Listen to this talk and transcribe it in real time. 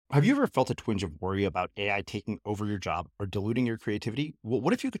Have you ever felt a twinge of worry about AI taking over your job or diluting your creativity? Well,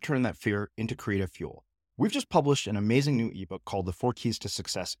 what if you could turn that fear into creative fuel? We've just published an amazing new ebook called The 4 Keys to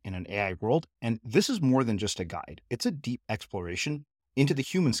Success in an AI World, and this is more than just a guide. It's a deep exploration into the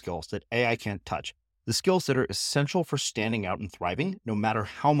human skills that AI can't touch, the skills that are essential for standing out and thriving, no matter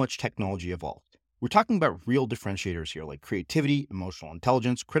how much technology evolves. We're talking about real differentiators here, like creativity, emotional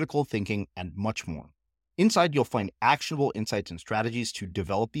intelligence, critical thinking, and much more. Inside, you'll find actionable insights and strategies to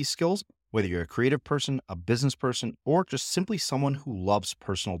develop these skills, whether you're a creative person, a business person, or just simply someone who loves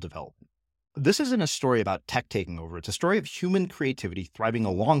personal development. This isn't a story about tech taking over. It's a story of human creativity thriving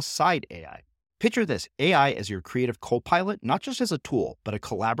alongside AI. Picture this, AI as your creative co-pilot, not just as a tool, but a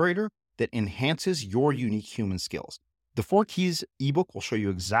collaborator that enhances your unique human skills. The 4 Keys ebook will show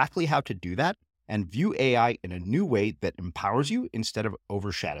you exactly how to do that and view AI in a new way that empowers you instead of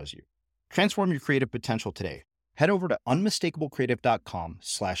overshadows you. Transform your creative potential today. Head over to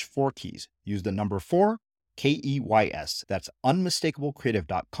unmistakablecreative.com/4keys. Use the number 4, KEYS. That's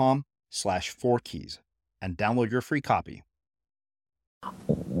unmistakablecreative.com/4keys and download your free copy.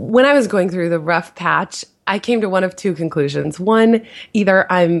 When I was going through the rough patch, I came to one of two conclusions. One,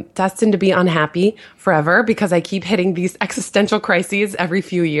 either I'm destined to be unhappy forever because I keep hitting these existential crises every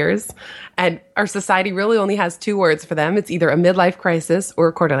few years, and our society really only has two words for them. It's either a midlife crisis or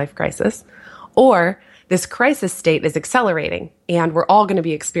a quarter-life crisis, or this crisis state is accelerating, and we're all going to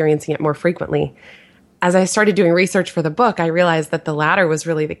be experiencing it more frequently. As I started doing research for the book, I realized that the latter was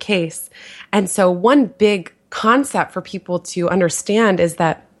really the case. And so one big concept for people to understand is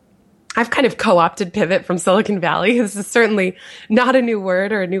that I've kind of co-opted pivot from Silicon Valley. This is certainly not a new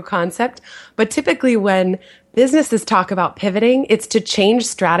word or a new concept, but typically when businesses talk about pivoting, it's to change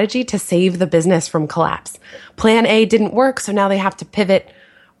strategy to save the business from collapse. Plan A didn't work, so now they have to pivot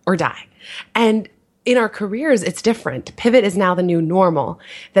or die. And in our careers, it's different. Pivot is now the new normal.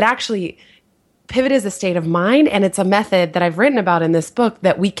 That actually, pivot is a state of mind, and it's a method that I've written about in this book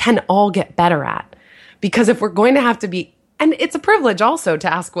that we can all get better at. Because if we're going to have to be, and it's a privilege also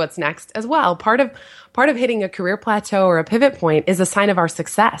to ask what's next as well. Part of hitting a career plateau or a pivot point is a sign of our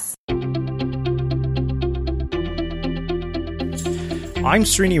success. I'm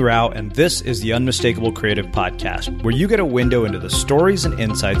Srini Rao, and this is the Unmistakable Creative Podcast, where you get a window into the stories and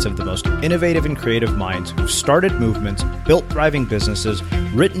insights of the most innovative and creative minds who've started movements, built thriving businesses,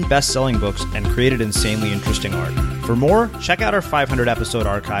 written best-selling books, and created insanely interesting art. For more, check out our 500-episode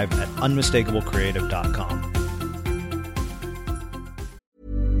archive at unmistakablecreative.com.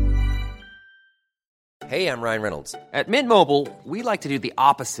 Hey, I'm Ryan Reynolds. At Mint Mobile, we like to do the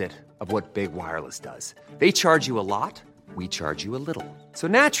opposite of what Big Wireless does. They charge you a lot. We charge you a little. So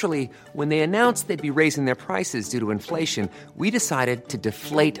naturally, when they announced they'd be raising their prices due to inflation, we decided to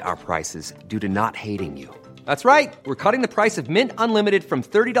deflate our prices due to not hating you. That's right. We're cutting the price of Mint Unlimited from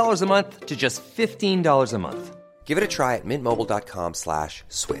 $30 a month to just $15 a month. Give it a try at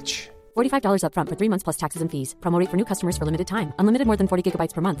mintmobile.com/switch. $45 up front for 3 months plus taxes and fees. Promo rate for new customers for limited time. Unlimited more than 40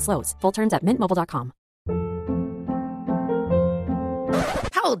 gigabytes per month slows. Full terms at mintmobile.com.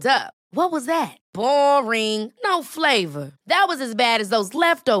 Hold up. What was that? Boring. No flavor. That was as bad as those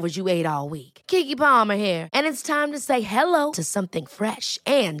leftovers you ate all week. Keke Palmer here, and it's time to say hello to something fresh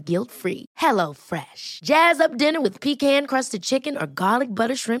and guilt-free. Hello Fresh. Jazz up dinner with pecan-crusted chicken or garlic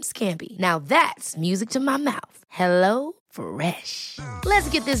butter shrimp scampi. Now that's music to my mouth. Hello Fresh. Let's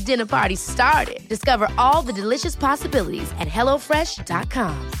get this dinner party started. Discover all the delicious possibilities at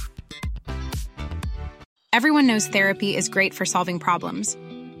hellofresh.com. Everyone knows therapy is great for solving problems.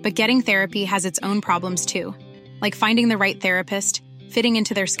 But getting therapy has its own problems too, like finding the right therapist, fitting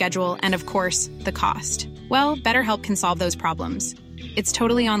into their schedule, and of course, the cost. Well, BetterHelp can solve those problems. It's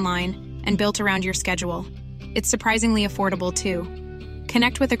totally online and built around your schedule. It's surprisingly affordable too.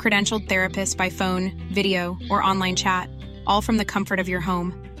 Connect with a credentialed therapist by phone, video, or online chat, all from the comfort of your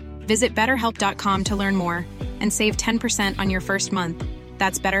home. Visit BetterHelp.com to learn more and save 10% on your first month.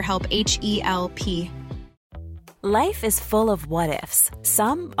 That's BetterHelp, H-E-L-P. Life is full of what-ifs.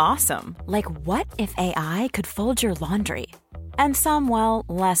 Some awesome, like what if AI could fold your laundry? And some, well,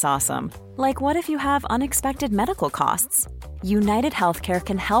 less awesome, like what if you have unexpected medical costs? United Healthcare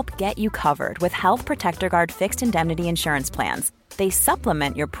can help get you covered with Health Protector Guard fixed indemnity insurance plans. They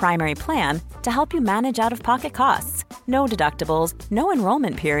supplement your primary plan to help you manage out-of-pocket costs. No deductibles, no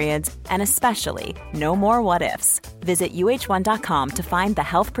enrollment periods, and especially no more what-ifs. Visit uh1.com to find the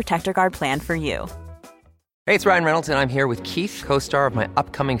Health Protector Guard plan for you. Hey, it's Ryan Reynolds, and I'm here with Keith, co-star of my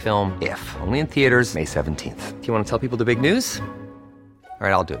upcoming film, If, only in theaters May 17th. Do you want to tell people the big news? All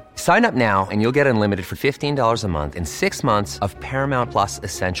right, I'll do it. Sign up now and you'll get unlimited for $15 a month and 6 months of Paramount Plus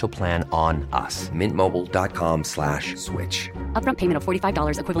Essential Plan on us. MintMobile.com/switch. Upfront payment of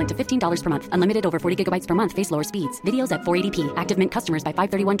 $45 equivalent to $15 per month. Unlimited over 40 gigabytes per month. Face lower speeds. Videos at 480p. Active Mint customers by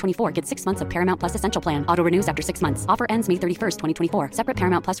 531.24 get 6 months of Paramount Plus Essential Plan. Auto renews after 6 months. Offer ends May 31st, 2024. Separate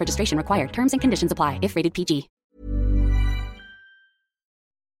Paramount Plus registration required. Terms and conditions apply if rated PG.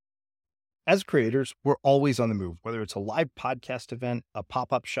 As creators, we're always on the move. Whether it's a live podcast event, a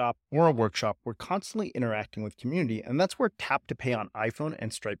pop-up shop, or a workshop, we're constantly interacting with community, and that's where Tap to Pay on iPhone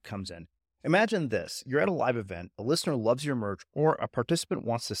and Stripe comes in. Imagine this. You're at a live event, a listener loves your merch, or a participant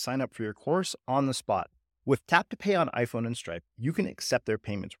wants to sign up for your course on the spot. With Tap to Pay on iPhone and Stripe, you can accept their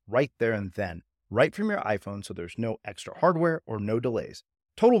payments right there and then, right from your iPhone, so there's no extra hardware or no delays.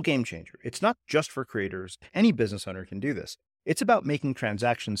 Total game changer. It's not just for creators. Any business owner can do this. It's about making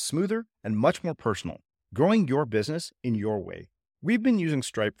transactions smoother and much more personal, growing your business in your way. We've been using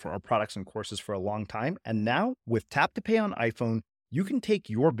Stripe for our products and courses for a long time, and now with Tap to Pay on iPhone, you can take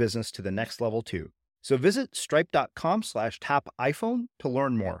your business to the next level too. So visit stripe.com/tapiphone to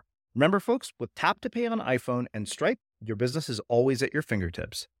learn more. Remember, folks, with Tap to Pay on iPhone and Stripe, your business is always at your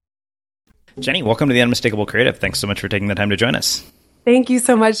fingertips. Jenny, welcome to the Unmistakable Creative. Thanks so much for taking the time to join us. Thank you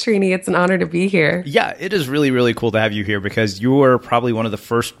so much, Srini. It's an honor to be here. Yeah, it is really, really cool to have you here because you were probably one of the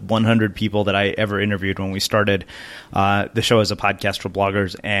first 100 people that I ever interviewed when we started the show as a podcast for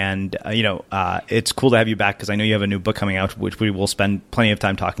bloggers. And, it's cool to have you back because I know you have a new book coming out, which we will spend plenty of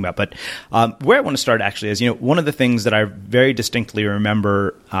time talking about. But where I want to start actually is, one of the things that I very distinctly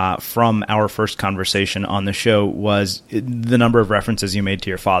remember from our first conversation on the show was the number of references you made to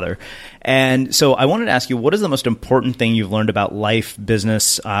your father. And so I wanted to ask you, what is the most important thing you've learned about life,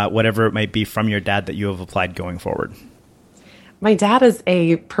 business, whatever it might be from your dad that you have applied going forward? My dad is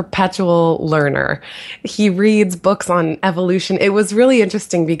a perpetual learner. He reads books on evolution. It was really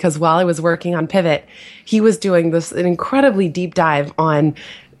interesting because while I was working on Pivot, he was doing an incredibly deep dive on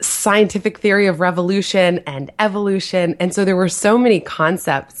scientific theory of revolution and evolution. And so there were so many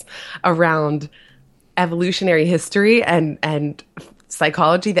concepts around evolutionary history and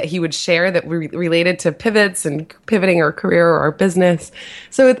psychology that he would share that related to pivots and pivoting our career or our business.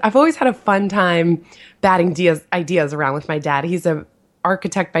 So I've always had a fun time batting ideas around with my dad. He's an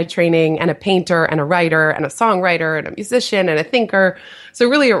architect by training and a painter and a writer and a songwriter and a musician and a thinker. So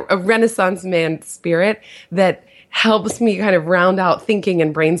really a Renaissance man spirit that helps me kind of round out thinking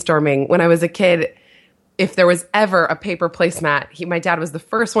and brainstorming. When I was a kid, if there was ever a paper placemat, my dad was the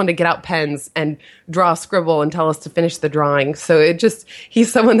first one to get out pens and draw a scribble and tell us to finish the drawing. So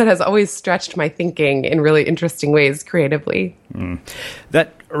he's someone that has always stretched my thinking in really interesting ways creatively.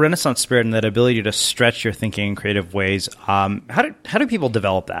 That Renaissance spirit and that ability to stretch your thinking in creative ways, how do people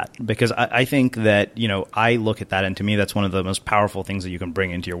develop that? Because I think that, I look at that, and to me, that's one of the most powerful things that you can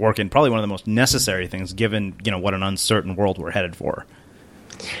bring into your work, and probably one of the most necessary things given, what an uncertain world we're headed for.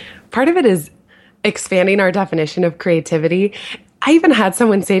 Part of it is expanding our definition of creativity. I even had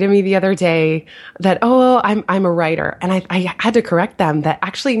someone say to me the other day that, I'm a writer. And I had to correct them that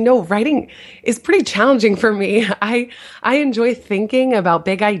actually, no, writing is pretty challenging for me. I enjoy thinking about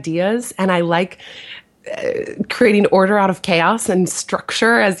big ideas, and I like creating order out of chaos and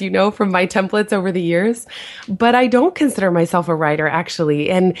structure, as you know from my templates over the years. But I don't consider myself a writer, actually.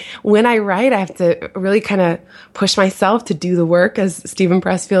 And when I write, I have to really kind of push myself to do the work, as Stephen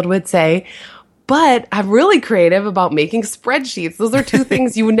Pressfield would say. But I'm really creative about making spreadsheets. Those are two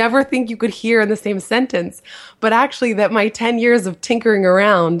things you would never think you could hear in the same sentence. But actually, that my 10 years of tinkering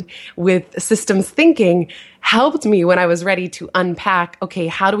around with systems thinking helped me when I was ready to unpack, okay,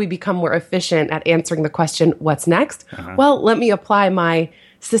 how do we become more efficient at answering the question, what's next? Well, let me apply my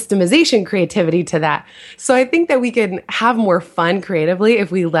systemization creativity to that. So I think that we can have more fun creatively if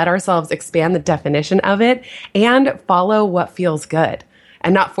we let ourselves expand the definition of it and follow what feels good,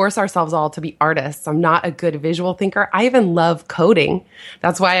 and not force ourselves all to be artists. I'm not a good visual thinker. I even love coding.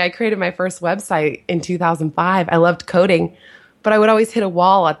 That's why I created my first website in 2005. I loved coding, but I would always hit a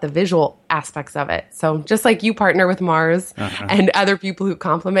wall at the visual aspects of it. So just like you partner with Mars and other people who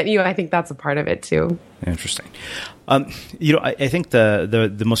compliment you, I think that's a part of it too. Interesting. I think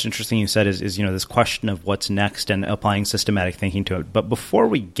the most interesting you said is this question of what's next and applying systematic thinking to it. But before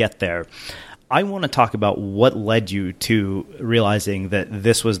we get there, I want to talk about what led you to realizing that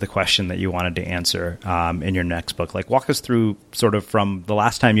this was the question that you wanted to answer in your next book. Like, walk us through sort of from the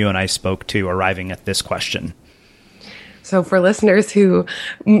last time you and I spoke to arriving at this question. So for listeners who,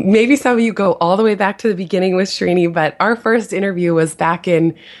 maybe some of you go all the way back to the beginning with Srini, but our first interview was back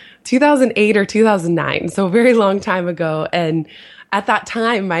in 2008 or 2009, so a very long time ago. And at that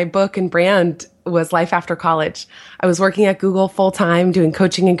time, my book and brand was life after college. I was working at Google full time doing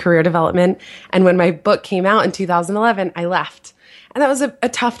coaching and career development. And when my book came out in 2011, I left. And that was a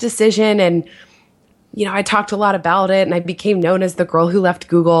tough decision. And, I talked a lot about it and I became known as the girl who left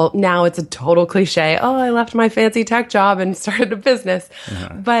Google. Now it's a total cliche. Oh, I left my fancy tech job and started a business.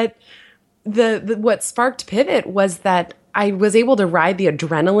 But what sparked Pivot was that I was able to ride the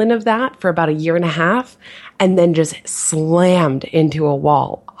adrenaline of that for about a year and a half and then just slammed into a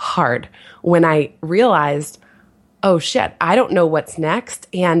wall hard when I realized, oh shit, I don't know what's next.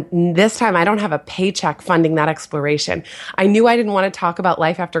 And this time I don't have a paycheck funding that exploration. I knew I didn't want to talk about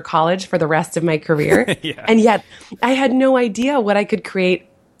life after college for the rest of my career. And yet I had no idea what I could create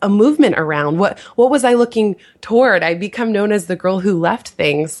a movement around. What was I looking toward? I'd become known as the girl who left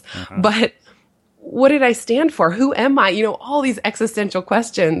things. But what did I stand for? Who am I? All these existential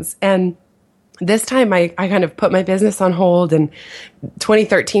questions. And this time I kind of put my business on hold, and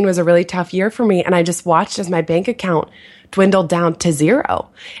 2013 was a really tough year for me. And I just watched as my bank account dwindled down to zero.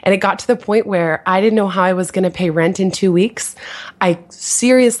 And it got to the point where I didn't know how I was going to pay rent in 2 weeks. I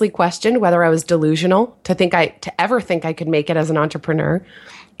seriously questioned whether I was delusional to ever think I could make it as an entrepreneur,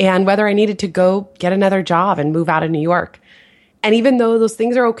 and whether I needed to go get another job and move out of New York. And even though those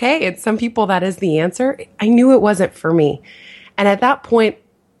things are okay, and some people that is the answer, I knew it wasn't for me. And at that point,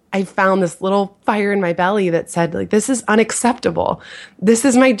 I found this little fire in my belly that said, this is unacceptable. This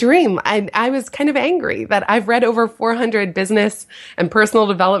is my dream. I was kind of angry that I've read over 400 business and personal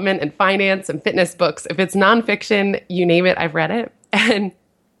development and finance and fitness books. If it's nonfiction, you name it, I've read it. And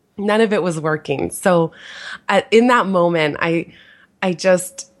none of it was working. So in that moment, I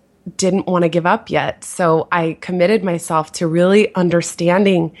just didn't want to give up yet. So I committed myself to really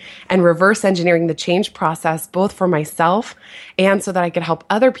understanding and reverse engineering the change process, both for myself and so that I could help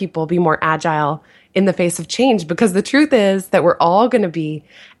other people be more agile in the face of change. Because the truth is that we're all going to be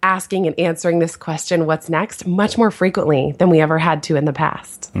asking and answering this question, what's next, much more frequently than we ever had to in the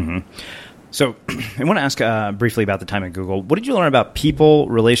past. So I want to ask briefly about the time at Google. What did you learn about people,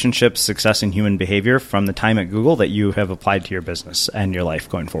 relationships, success, and human behavior from the time at Google that you have applied to your business and your life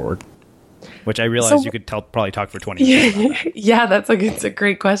going forward? Which I realize you could probably talk for 20 minutes. Yeah, it's a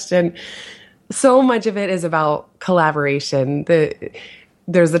great question. So much of it is about collaboration.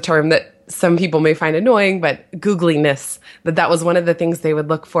 There's a term that some people may find annoying, but Googliness, that was one of the things they would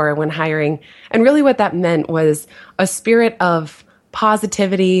look for when hiring. And really what that meant was a spirit of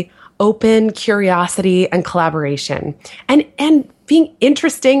positivity, open curiosity, and collaboration, and being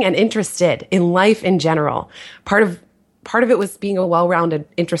interesting and interested in life in general. Part of it was being a well-rounded,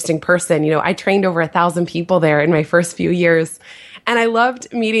 interesting person. I trained over 1,000 people there in my first few years, and I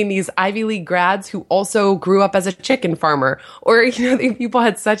loved meeting these Ivy League grads who also grew up as a chicken farmer, or these people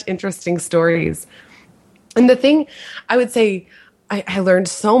had such interesting stories. And the thing I would say, I learned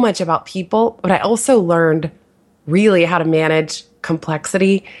so much about people, but I also learned really how to manage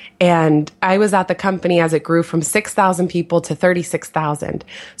complexity. And I was at the company as it grew from 6,000 people to 36,000.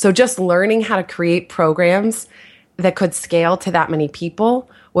 So just learning how to create programs that could scale to that many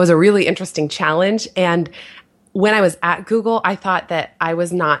people was a really interesting challenge. And when I was at Google, I thought that I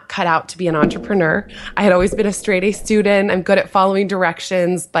was not cut out to be an entrepreneur. I had always been a straight A student. I'm good at following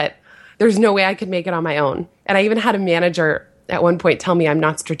directions, but there's no way I could make it on my own. And I even had a manager at one point tell me I'm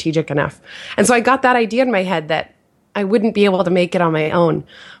not strategic enough. And so I got that idea in my head that I wouldn't be able to make it on my own.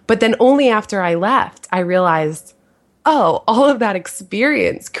 But then only after I left, I realized, all of that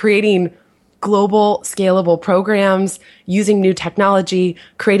experience creating global scalable programs, using new technology,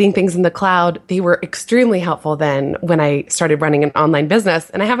 creating things in the cloud, they were extremely helpful then when I started running an online business.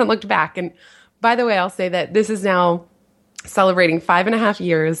 And I haven't looked back. And by the way, I'll say that this is now celebrating 5.5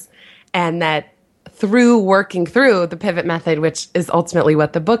 years, and that through working through the pivot method, which is ultimately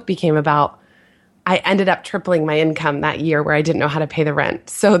what the book became about, I ended up tripling my income that year where I didn't know how to pay the rent.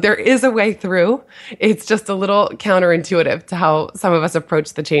 So there is a way through. It's just a little counterintuitive to how some of us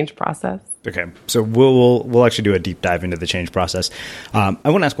approach the change process. Okay, so we'll actually do a deep dive into the change process. I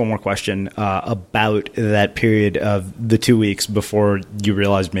want to ask one more question about that period of the 2 weeks before you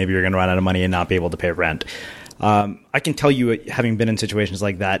realized maybe you're going to run out of money and not be able to pay rent. I can tell you, having been in situations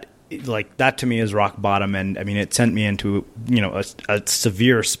like that to me is rock bottom. And I mean, it sent me into, a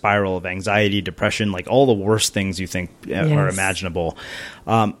severe spiral of anxiety, depression, like all the worst things you think are imaginable.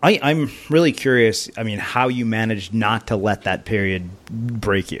 I'm really curious, how you managed not to let that period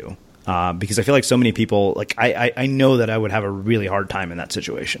break you. Because I feel like so many people, I know that I would have a really hard time in that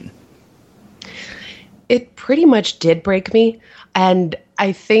situation. It pretty much did break me. And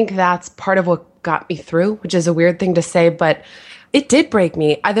I think that's part of what got me through, which is a weird thing to say, but it did break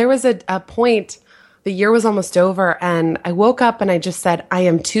me. There was a point the year was almost over, and I woke up and I just said, I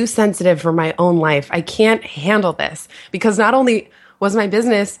am too sensitive for my own life. I can't handle this, because not only was my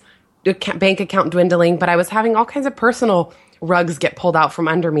business bank account dwindling, but I was having all kinds of personal rugs get pulled out from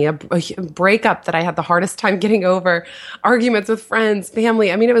under me, a breakup that I had the hardest time getting over, arguments with friends,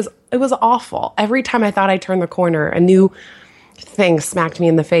 family. I mean, it was awful. Every time I thought I turned the corner, a new thing smacked me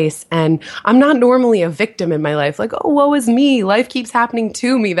in the face. And I'm not normally a victim in my life. Like, oh, woe is me. Life keeps happening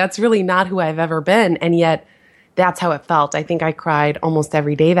to me. That's really not who I've ever been. And yet that's how it felt. I think I cried almost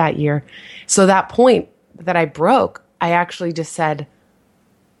every day that year. So that point that I broke, I actually just said,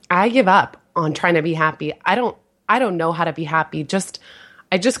 I give up on trying to be happy. I don't know how to be happy.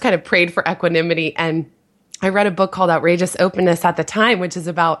 I just kind of prayed for equanimity, and I read a book called Outrageous Openness at the time, which is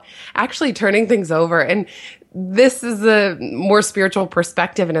about actually turning things over. And this is a more spiritual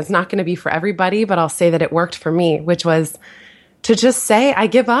perspective, and it's not going to be for everybody, but I'll say that it worked for me, which was to just say, I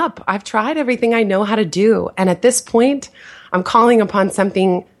give up. I've tried everything I know how to do. And at this point, I'm calling upon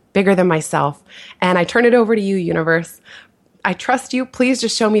something bigger than myself. And I turn it over to you, universe. I trust you. Please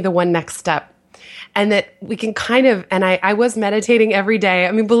just show me the one next step. And that we can and I was meditating every day.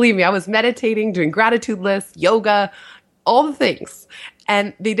 I mean, believe me, I was meditating, doing gratitude lists, yoga, all the things.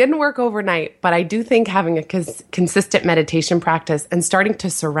 And they didn't work overnight, but I do think having a consistent meditation practice and starting to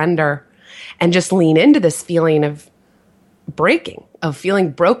surrender and just lean into this feeling of breaking, of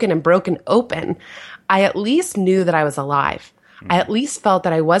feeling broken and broken open, I at least knew that I was alive. I at least felt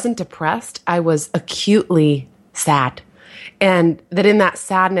that I wasn't depressed. I was acutely sad. And that in that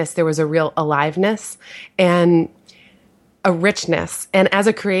sadness, there was a real aliveness and a richness. And as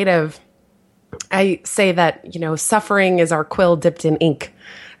a creative, I say that, suffering is our quill dipped in ink,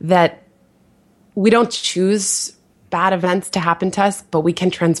 that we don't choose bad events to happen to us, but we can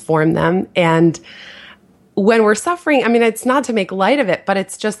transform them. And when we're suffering, I mean, it's not to make light of it, but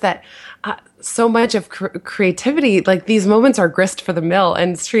it's just that so much of creativity, like these moments are grist for the mill.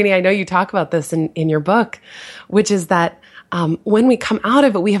 And Srini, I know you talk about this in your book, which is that when we come out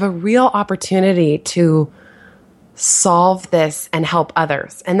of it, we have a real opportunity to solve this and help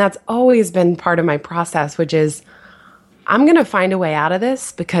others. And that's always been part of my process, which is I'm going to find a way out of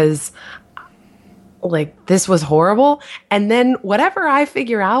this because this was horrible. And then whatever I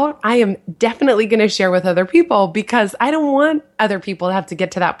figure out, I am definitely going to share with other people because I don't want other people to have to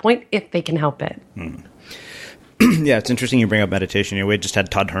get to that point if they can help it. Yeah, it's interesting you bring up meditation. We just had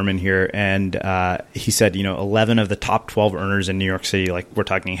Todd Herman here, and he said, 11 of the top 12 earners in New York City, like we're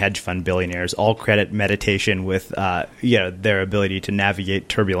talking hedge fund billionaires, all credit meditation with, their ability to navigate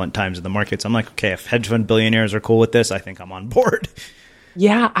turbulent times in the markets. I'm like, okay, if hedge fund billionaires are cool with this, I think I'm on board.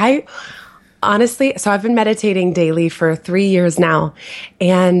 Yeah, honestly, so I've been meditating daily for 3 years now,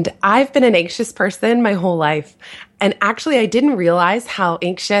 and I've been an anxious person my whole life. And actually, I didn't realize how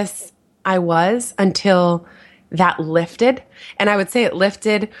anxious I was until that lifted. And I would say it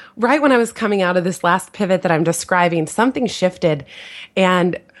lifted right when I was coming out of this last pivot that I'm describing. Something shifted.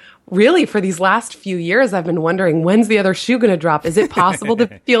 And really, for these last few years, I've been wondering, when's the other shoe going to drop? Is it possible to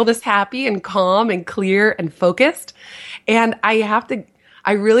feel this happy and calm and clear and focused? And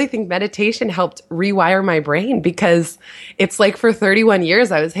I really think meditation helped rewire my brain because it's like for 31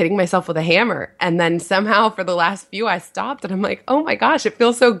 years, I was hitting myself with a hammer. And then somehow for the last few, I stopped and I'm like, oh my gosh, it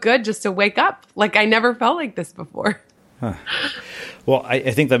feels so good just to wake up. Like I never felt like this before. Huh. Well,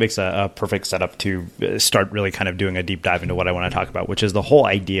 I think that makes a perfect setup to start really kind of doing a deep dive into what I want to talk about, which is the whole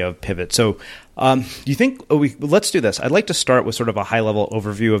idea of pivot. So do you think let's do this. I'd like to start with sort of a high level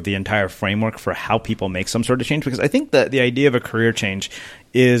overview of the entire framework for how people make some sort of change, because I think that the idea of a career change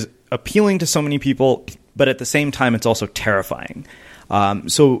is appealing to so many people, but at the same time, it's also terrifying.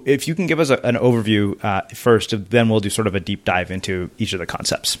 So if you can give us an overview first, then we'll do sort of a deep dive into each of the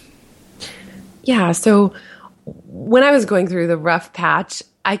concepts. Yeah. So when I was going through the rough patch,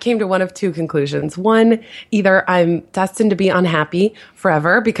 I came to one of two conclusions. One, either I'm destined to be unhappy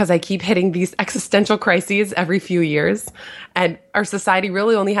forever because I keep hitting these existential crises every few years. And our society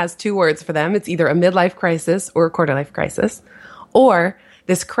really only has two words for them. It's either a midlife crisis or a quarter life crisis. Or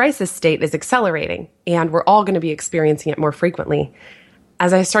this crisis state is accelerating and we're all going to be experiencing it more frequently.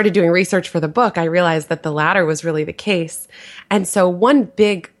 As I started doing research for the book, I realized that the latter was really the case. And so one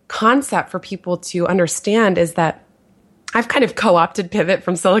big concept for people to understand is that I've kind of co-opted pivot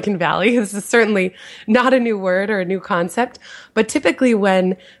from Silicon Valley. This is certainly not a new word or a new concept, but typically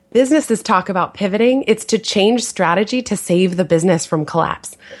when businesses talk about pivoting, it's to change strategy to save the business from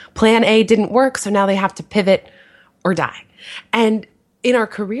collapse. Plan A didn't work, so now they have to pivot or die. And in our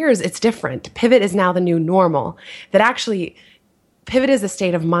careers, it's different. Pivot is now the new normal. That actually, pivot is a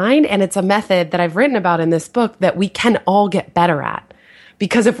state of mind, and it's a method that I've written about in this book that we can all get better at.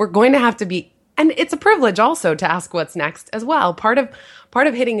 Because if we're going to have to be And it's a privilege also to ask what's next as well. Part of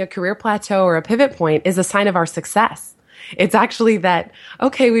hitting a career plateau or a pivot point is a sign of our success. It's actually that,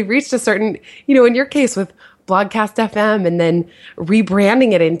 okay, we've reached a certain, in your case with Blogcast FM and then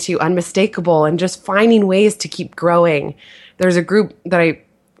rebranding it into Unmistakable and just finding ways to keep growing. There's a group that I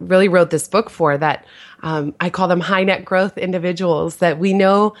really wrote this book for that I call them high net growth individuals that we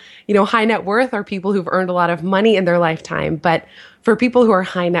know, high net worth are people who've earned a lot of money in their lifetime. But for people who are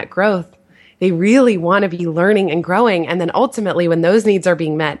high net growth, they really want to be learning and growing. And then ultimately, when those needs are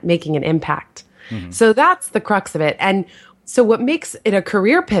being met, making an impact. Mm-hmm. So that's the crux of it. And so what makes it a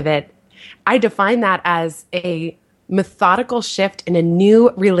career pivot, I define that as a methodical shift in a new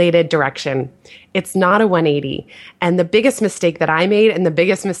related direction. It's not a 180. And the biggest mistake that I made and the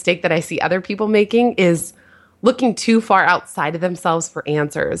biggest mistake that I see other people making is looking too far outside of themselves for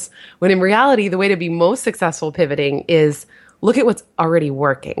answers. When in reality, the way to be most successful pivoting is look at what's already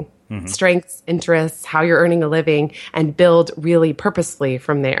working. Mm-hmm. Strengths, interests, how you're earning a living, and build really purposefully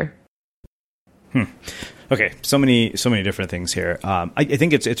from there. Okay, so many different things here. I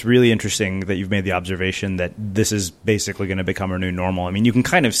think it's really interesting that you've made the observation that this is basically going to become our new normal. I mean, you can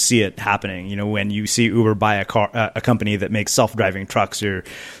kind of see it happening. When you see Uber buy a company that makes self-driving trucks, you're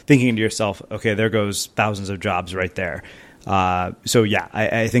thinking to yourself, okay, there goes thousands of jobs right there. So yeah,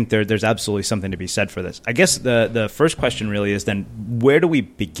 I think there's absolutely something to be said for this. I guess the first question really is then, where do we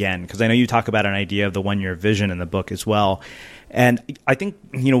begin? Because I know you talk about an idea of the 1-year vision in the book as well. And I think,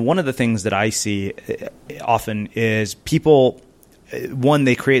 one of the things that I see often is people, one,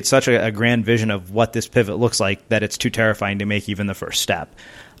 they create such a grand vision of what this pivot looks like that it's too terrifying to make even the first step.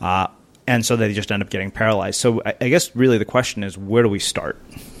 And so they just end up getting paralyzed. So I guess really the question is, where do we start?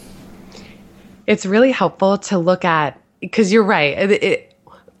 It's really helpful to look at, because you're right.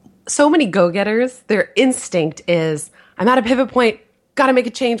 So many go-getters, their instinct is, I'm at a pivot point, got to make a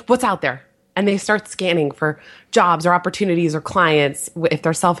change. What's out there? And they start scanning for jobs or opportunities or clients if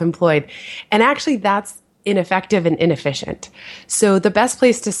they're self-employed. And actually, that's ineffective and inefficient. So the best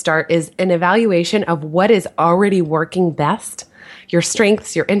place to start is an evaluation of what is already working best, your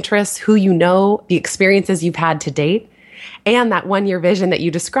strengths, your interests, who you know, the experiences you've had to date, and that 1-year vision that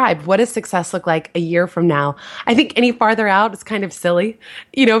you described. What does success look like a year from now? I think any farther out is kind of silly.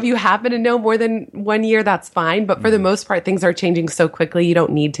 If you happen to know more than 1 year, that's fine. But for the most part, things are changing so quickly, you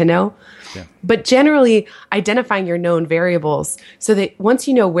don't need to know. Yeah. But generally, identifying your known variables so that once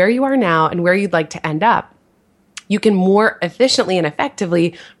you know where you are now and where you'd like to end up, you can more efficiently and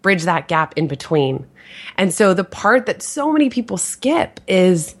effectively bridge that gap in between. And so the part that so many people skip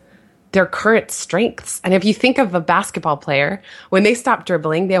is their current strengths. And if you think of a basketball player, when they stop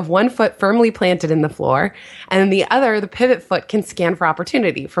dribbling, they have one foot firmly planted in the floor, and then the other, the pivot foot, can scan for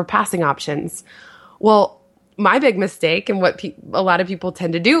opportunity, for passing options. Well, my big mistake, and what a lot of people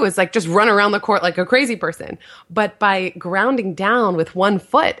tend to do, is just run around the court like a crazy person. But by grounding down with one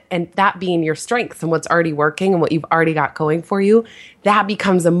foot, and that being your strengths and what's already working and what you've already got going for you, that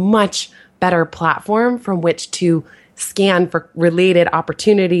becomes a much better platform from which to scan for related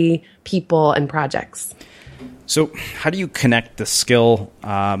opportunity, people, and projects. So how do you connect the skill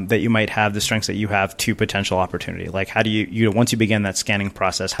that you might have, the strengths that you have, to potential opportunity? Like, how do you once you begin that scanning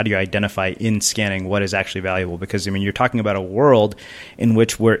process, how do you identify in scanning what is actually valuable? Because, you're talking about a world in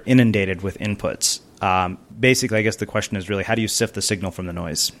which we're inundated with inputs. Basically, I guess the question is really, how do you sift the signal from the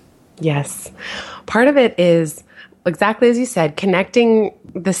noise? Yes. Part of it is exactly as you said, connecting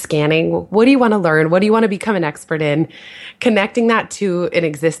the scanning. What do you want to learn? What do you want to become an expert in? Connecting that to an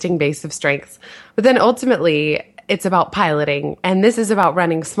existing base of strengths. But then ultimately, it's about piloting. And this is about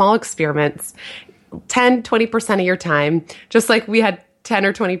running small experiments, 10, 20% of your time. Just like we had 10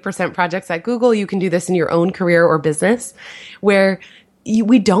 or 20% projects at Google, you can do this in your own career or business where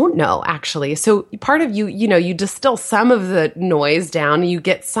we don't know, actually. So part of you distill some of the noise down, you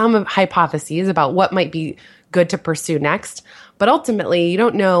get some hypotheses about what might be good to pursue next, but ultimately you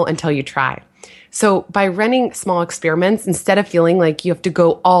don't know until you try. So by running small experiments, instead of feeling like you have to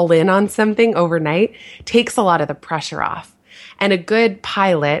go all in on something overnight, takes a lot of the pressure off. And a good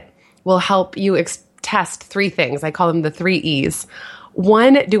pilot will help you test 3 things. I call them the 3 E's.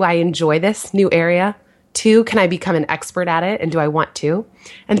 1, do I enjoy this new area? 2, can I become an expert at it? And do I want to?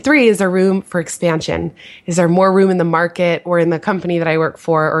 And 3, is there room for expansion? Is there more room in the market or in the company that I work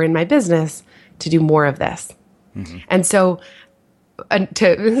for or in my business to do more of this? Mm-hmm. And so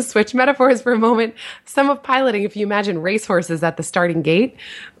to switch metaphors for a moment, some of piloting, if you imagine racehorses at the starting gate,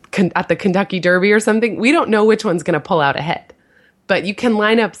 at the Kentucky Derby or something, we don't know which one's going to pull out ahead. But you can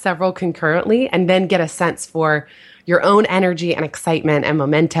line up several concurrently and then get a sense for your own energy and excitement and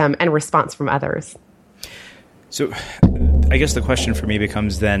momentum and response from others. So I guess the question for me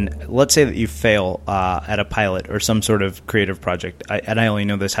becomes then, let's say that you fail at a pilot or some sort of creative project. And I only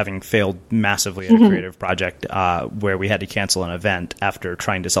know this having failed massively at a creative project where we had to cancel an event after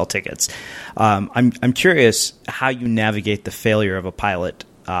trying to sell tickets. I'm curious how you navigate the failure of a pilot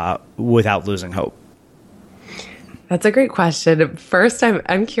without losing hope. That's a great question. First,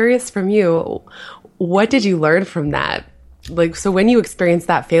 I'm curious from you, what did you learn from that? Like, so when you experienced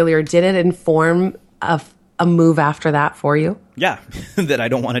that failure, did it inform a move after that for you? Yeah, that I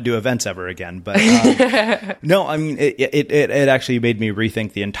don't want to do events ever again. But no, I mean, it actually made me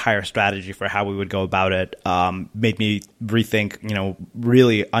rethink the entire strategy for how we would go about it. Made me rethink,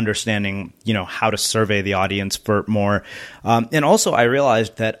 really understanding, how to survey the audience for more. And also I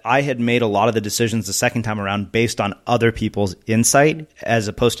realized that I had made a lot of the decisions the second time around based on other people's insight as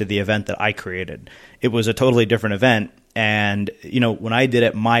opposed to the event that I created. It was a totally different event. And, when I did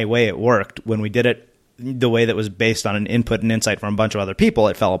it my way, it worked. When we did it the way that was based on an input and insight from a bunch of other people,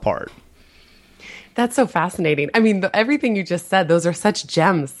 it fell apart. That's so fascinating. I mean, everything you just said, those are such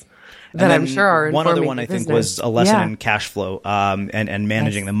gems that I'm sure are informing one other one I think was a lesson in cash flow and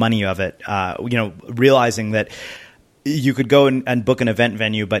managing the money of it. Realizing that you could go and book an event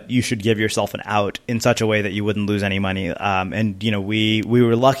venue, but you should give yourself an out in such a way that you wouldn't lose any money. We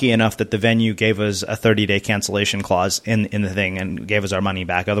were lucky enough that the venue gave us a 30-day cancellation clause in the thing and gave us our money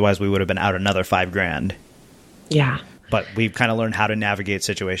back. Otherwise, we would have been out another $5,000. Yeah. But we've kind of learned how to navigate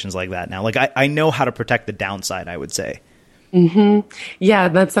situations like that now. Like I know how to protect the downside, I would say. Mm-hmm. Yeah,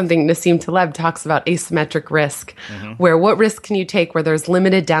 that's something Nassim Taleb talks about, asymmetric risk, where what risk can you take where there's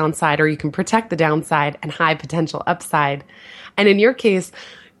limited downside or you can protect the downside and high potential upside. And in your case,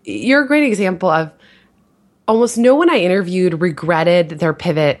 you're a great example of almost no one I interviewed regretted their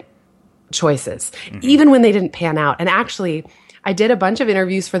pivot choices, even when they didn't pan out. And actually, I did a bunch of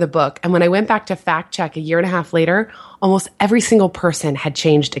interviews for the book. And when I went back to fact check a year and a half later, almost every single person had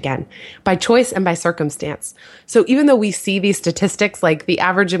changed again by choice and by circumstance. So even though we see these statistics, like the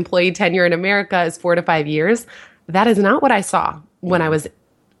average employee tenure in America is 4 to 5 years, that is not what I saw when I was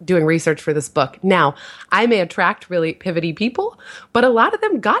doing research for this book. Now, I may attract really pivoty people, but a lot of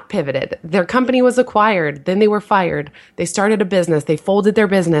them got pivoted. Their company was acquired, then they were fired. They started a business, they folded their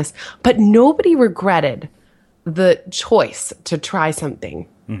business, but nobody regretted the choice to try something.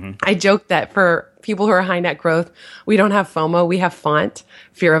 I joke that for people who are high net growth, we don't have FOMO, we have FONT,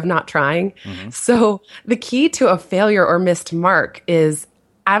 fear of not trying. So the key to a failure or missed mark is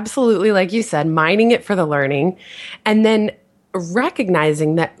absolutely, like you said, mining it for the learning, and then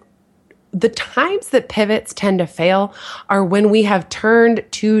recognizing that the times that pivots tend to fail are when we have turned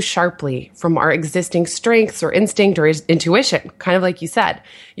too sharply from our existing strengths or instinct or intuition. Kind of like you said,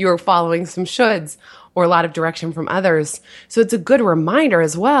 you were following some shoulds or a lot of direction from others. So it's a good reminder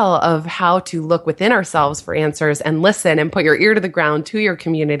as well of how to look within ourselves for answers and listen and put your ear to the ground to your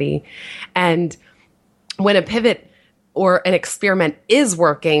community. And when a pivot or an experiment is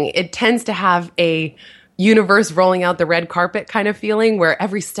working, it tends to have a universe rolling out the red carpet kind of feeling where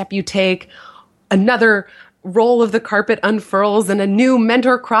every step you take, another roll of the carpet unfurls and a new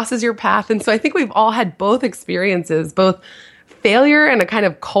mentor crosses your path. And so I think we've all had both experiences, both failure and a kind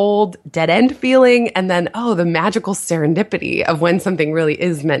of cold dead end feeling, and then, the magical serendipity of when something really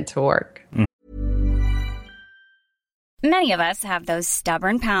is meant to work. Many of us have those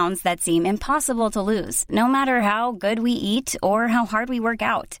stubborn pounds that seem impossible to lose, no matter how good we eat or how hard we work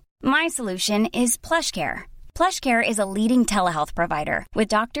out. My solution is PlushCare. PlushCare is a leading telehealth provider with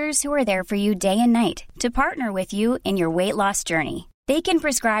doctors who are there for you day and night to partner with you in your weight loss journey. They can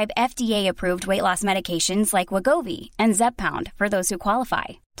prescribe FDA-approved weight loss medications like Wegovy and Zepbound for those who qualify.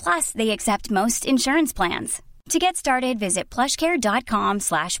 Plus, they accept most insurance plans. To get started, visit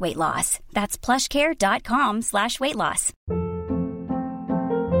plushcare.com/weightloss. That's plushcare.com/weightloss.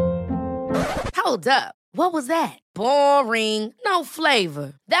 Hold up. What was that? Boring. No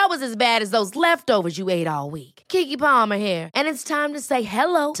flavor. That was as bad as those leftovers you ate all week. Keke Palmer here. And it's time to say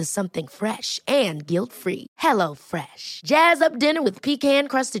hello to something fresh and guilt-free. HelloFresh. Jazz up dinner with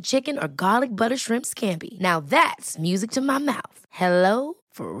pecan-crusted chicken or garlic butter shrimp scampi. Now that's music to my mouth.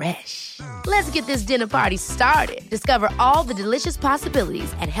 HelloFresh. Let's get this dinner party started. Discover all the delicious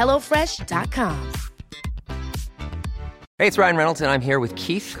possibilities at HelloFresh.com. Hey, it's Ryan Reynolds, and I'm here with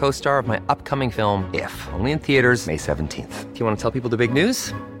Keith, co-star of my upcoming film, If, only in theaters May 17th. Do you want to tell people the big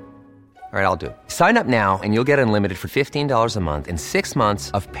news? All right, I'll do it. Sign up now and you'll get unlimited for $15 a month and 6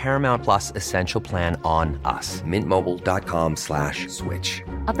 months of Paramount Plus Essential Plan on us. MintMobile.com/switch.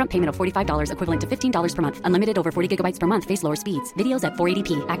 Upfront payment of $45 equivalent to $15 per month. Unlimited over 40 gigabytes per month. Face lower speeds. Videos at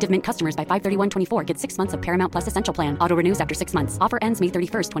 480p. Active Mint customers by 531.24 get 6 months of Paramount Plus Essential Plan. Auto renews after 6 months. Offer ends May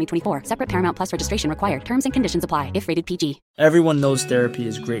 31st, 2024. Separate Paramount Plus registration required. Terms and conditions apply if rated PG. Everyone knows therapy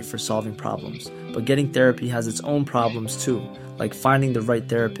is great for solving problems, but getting therapy has its own problems too, like finding the right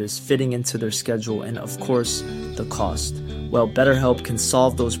therapist, fitting into their schedule, and of course, the cost. Well, BetterHelp can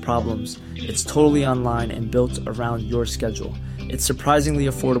solve those problems. It's totally online and built around your schedule. It's surprisingly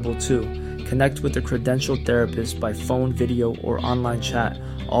affordable too. Connect with a credentialed therapist by phone, video, or online chat,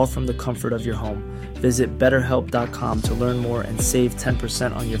 all from the comfort of your home. Visit BetterHelp.com to learn more and save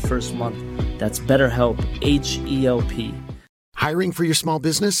 10% on your first month. That's BetterHelp, H-E-L-P. Hiring for your small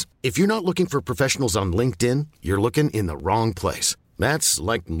business? If you're not looking for professionals on LinkedIn, you're looking in the wrong place. That's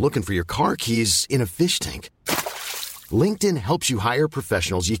like looking for your car keys in a fish tank. LinkedIn helps you hire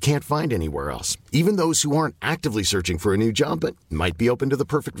professionals you can't find anywhere else, even those who aren't actively searching for a new job but might be open to the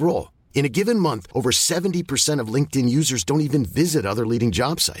perfect role. In a given month, over 70% of LinkedIn users don't even visit other leading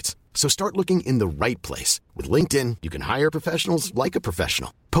job sites. So start looking in the right place. With LinkedIn, you can hire professionals like a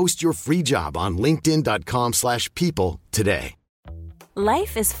professional. Post your free job on linkedin.com/people today.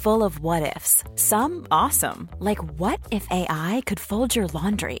 Life is full of what-ifs. Some awesome, like what if AI could fold your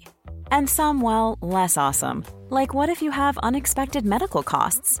laundry? And some, well, less awesome, like what if you have unexpected medical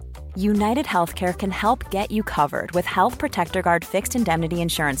costs? United Healthcare can help get you covered with Health Protector Guard fixed indemnity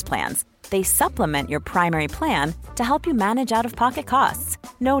insurance plans. They supplement your primary plan to help you manage out-of-pocket costs.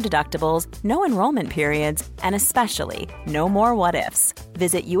 No deductibles, no enrollment periods, and especially no more what-ifs.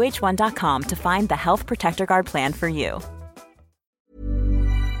 Visit uh1.com to find the Health Protector Guard plan for you.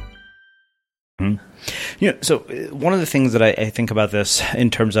 So one of the things that I think about this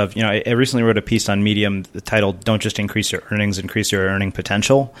in terms of, I recently wrote a piece on Medium titled "Don't Just Increase Your Earnings, Increase Your Earning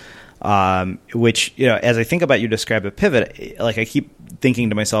Potential," which, as I think about you describe a pivot, like I keep thinking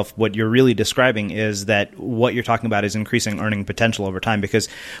to myself, what you're really describing is that what you're talking about is increasing earning potential over time. Because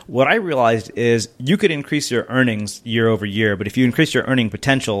what I realized is you could increase your earnings year over year, but if you increase your earning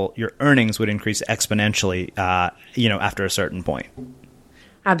potential, your earnings would increase exponentially, after a certain point.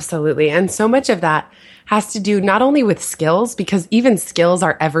 Absolutely. And so much of that has to do not only with skills, because even skills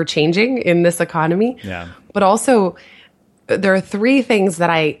are ever changing in this economy, but also there are 3 things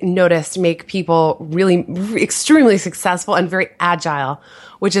that I noticed make people really extremely successful and very agile,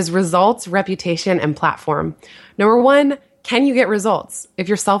 which is results, reputation, and platform. Number 1, can you get results? If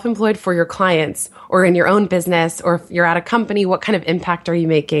you're self-employed for your clients or in your own business, or if you're at a company, what kind of impact are you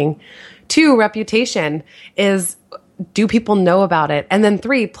making? 2, reputation is, do people know about it? And then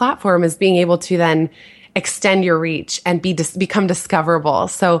 3, platform is being able to then extend your reach and become discoverable.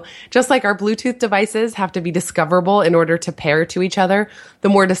 So just like our Bluetooth devices have to be discoverable in order to pair to each other, the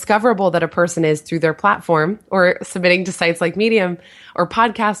more discoverable that a person is through their platform or submitting to sites like Medium or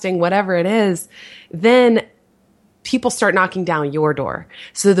podcasting, whatever it is, then people start knocking down your door.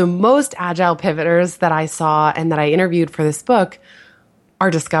 So the most agile pivoters that I saw and that I interviewed for this book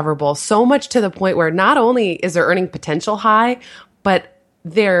are discoverable, so much to the point where not only is their earning potential high, but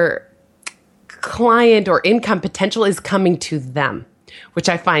their client or income potential is coming to them, which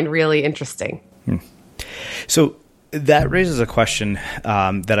I find really interesting. So that raises a question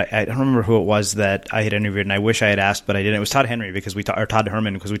that I don't remember who it was that I had interviewed, and I wish I had asked, but I didn't. It was Todd Herman, because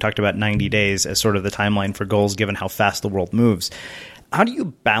we talked about 90 days as sort of the timeline for goals, given how fast the world moves. How do you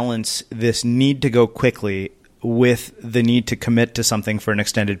balance this need to go quickly with the need to commit to something for an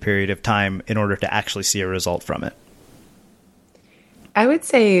extended period of time in order to actually see a result from it? I would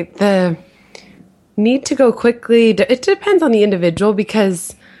say the need to go quickly, it depends on the individual,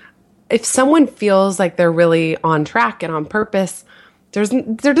 because if someone feels like they're really on track and on purpose, there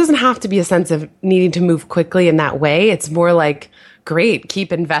doesn't have to be a sense of needing to move quickly in that way. It's more like, great,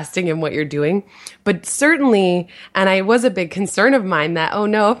 keep investing in what you're doing. But certainly, and I was a big concern of mine that, oh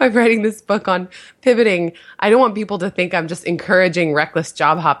no, if I'm writing this book on pivoting, I don't want people to think I'm just encouraging reckless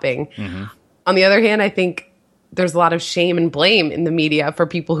job hopping. Mm-hmm. On the other hand, I think there's a lot of shame and blame in the media for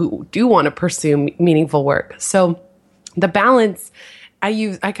people who do want to pursue meaningful work. So the balance,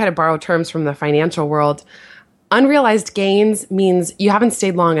 I kind of borrow terms from the financial world. Unrealized gains means you haven't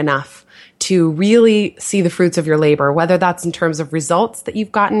stayed long enough to really see the fruits of your labor, whether that's in terms of results that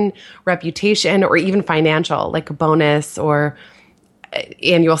you've gotten, reputation, or even financial, like a bonus or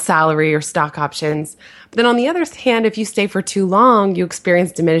annual salary or stock options. But then on the other hand, if you stay for too long, you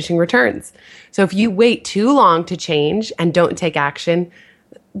experience diminishing returns. So if you wait too long to change and don't take action,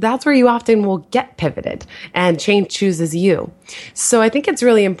 that's where you often will get pivoted and change chooses you. So I think it's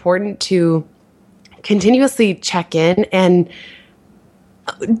really important to continuously check in and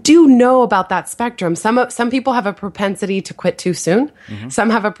do know about that spectrum. Some people have a propensity to quit too soon. Mm-hmm. Some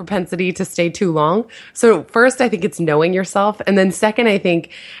have a propensity to stay too long. So first, I think it's knowing yourself. And then second, I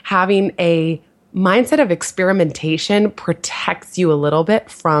think having a mindset of experimentation protects you a little bit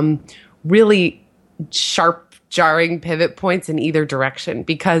from really sharp, jarring pivot points in either direction.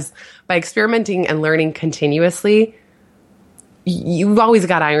 Because by experimenting and learning continuously, you've always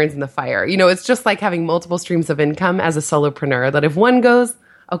got irons in the fire. You know, it's just like having multiple streams of income as a solopreneur, that if one goes,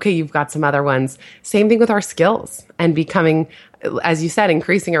 okay, you've got some other ones. Same thing with our skills and becoming, as you said,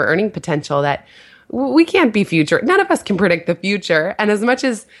 increasing our earning potential, that we can't be future. None of us can predict the future. And as much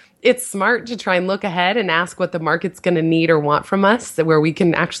as it's smart to try and look ahead and ask what the market's going to need or want from us, where we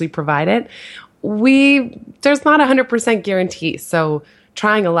can actually provide it, there's not 100% guarantee. So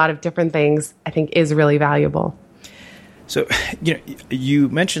trying a lot of different things, I think, is really valuable. So, you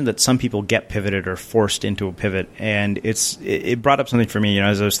mentioned that some people get pivoted or forced into a pivot, and it brought up something for me.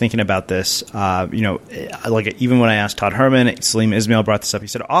 As I was thinking about this, like even when I asked Todd Herman, Salim Ismail brought this up. He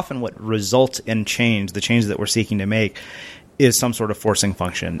said often what results in change, the change that we're seeking to make, is some sort of forcing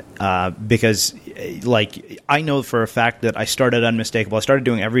function. Because, like, I know for a fact that I started Unmistakable. I started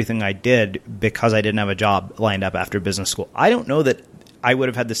doing everything I did because I didn't have a job lined up after business school. I don't know that I would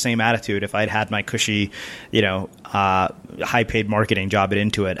have had the same attitude if I'd had my cushy, high-paid marketing job at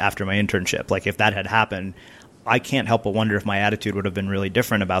Intuit after my internship. Like, if that had happened, I can't help but wonder if my attitude would have been really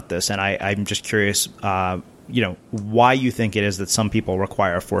different about this. And I'm just curious, why you think it is that some people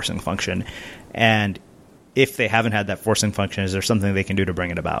require a forcing function, and if they haven't had that forcing function, is there something they can do to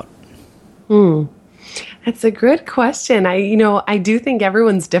bring it about? That's a good question. I do think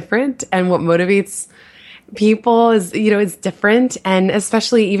everyone's different, and what motivates people is different, and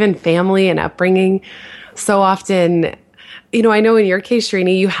especially even family and upbringing. So often, I know in your case,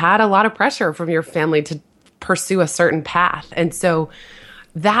 Srini, you had a lot of pressure from your family to pursue a certain path. And so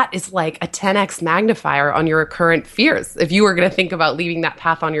that is like a 10x magnifier on your current fears. If you were going to think about leaving that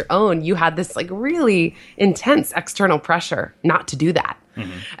path on your own, you had this like really intense external pressure not to do that.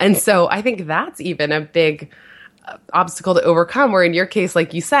 Mm-hmm. And so I think that's even a big obstacle to overcome, where in your case,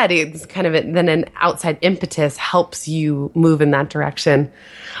 like you said, it's kind of then an outside impetus helps you move in that direction.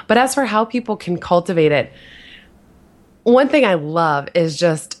 But as for how people can cultivate it, one thing I love is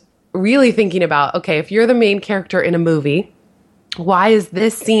just really thinking about, okay, if you're the main character in a movie, why is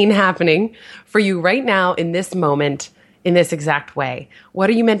this scene happening for you right now in this moment, in this exact way? What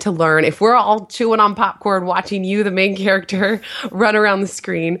are you meant to learn? If we're all chewing on popcorn, watching you, the main character, run around the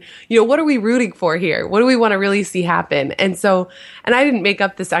screen, what are we rooting for here? What do we want to really see happen? And I didn't make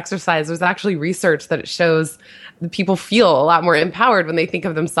up this exercise. There's actually research that it shows that people feel a lot more empowered when they think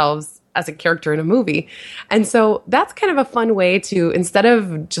of themselves as a character in a movie. And so that's kind of a fun way to, instead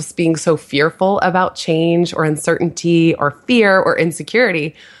of just being so fearful about change or uncertainty or fear or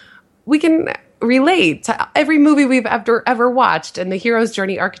insecurity, we can relate to every movie we've ever watched and the hero's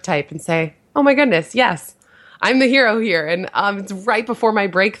journey archetype and say, oh my goodness, yes, I'm the hero here. And it's right before my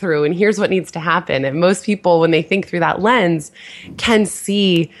breakthrough. And here's what needs to happen. And most people, when they think through that lens, can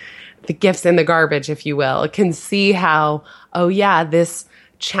see the gifts in the garbage, if you will. It can see how, oh yeah, this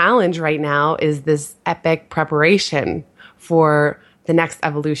challenge right now is this epic preparation for the next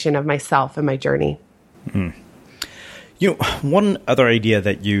evolution of myself and my journey. Mm. One other idea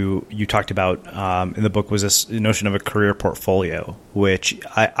that you talked about in the book was this notion of a career portfolio, which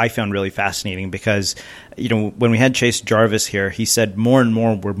I found really fascinating because, when we had Chase Jarvis here, he said more and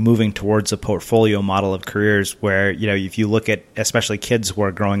more we're moving towards a portfolio model of careers where, if you look at especially kids who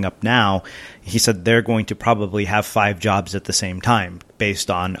are growing up now, he said they're going to probably have 5 jobs at the same time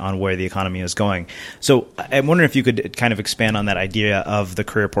based on where the economy is going. So I'm wondering if you could kind of expand on that idea of the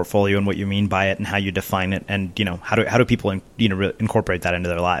career portfolio and what you mean by it and how you define it, and how do people incorporate that into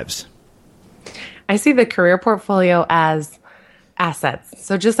their lives? I see the career portfolio as assets.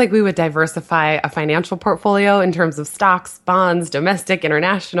 So just like we would diversify a financial portfolio in terms of stocks, bonds, domestic,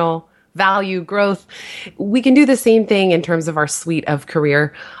 international, value, growth, we can do the same thing in terms of our suite of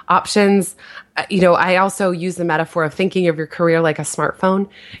career options. I also use the metaphor of thinking of your career like a smartphone.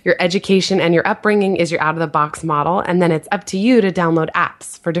 Your education and your upbringing is your out-of-the-box model, and then it's up to you to download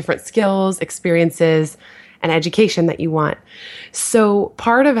apps for different skills, experiences, and education that you want. So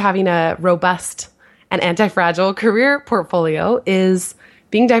part of having a robust and anti-fragile career portfolio is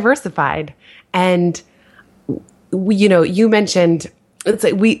being diversified. And you mentioned it's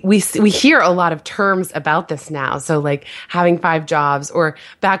like we hear a lot of terms about this now. So like having 5 jobs, or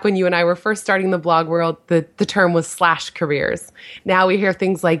back when you and I were first starting the blog world, the term was /careers. Now we hear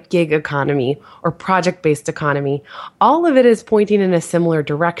things like gig economy or project-based economy. All of it is pointing in a similar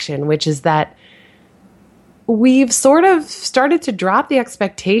direction, which is that we've sort of started to drop the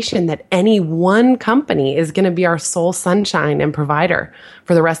expectation that any one company is going to be our sole sunshine and provider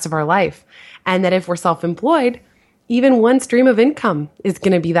for the rest of our life. And that if we're self-employed, even one stream of income is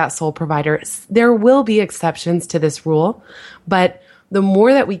going to be that sole provider. There will be exceptions to this rule, but the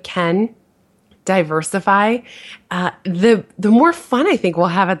more that we can diversify, the more fun I think we'll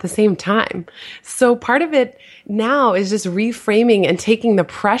have at the same time. So part of it now is just reframing and taking the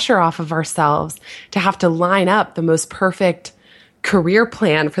pressure off of ourselves to have to line up the most perfect career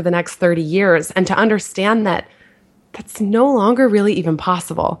plan for the next 30 years, and to understand that that's no longer really even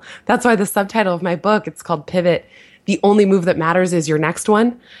possible. That's why the subtitle of my book, it's called Pivot. The only move that matters is your next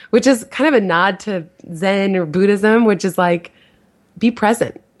one, which is kind of a nod to Zen or Buddhism, which is like, be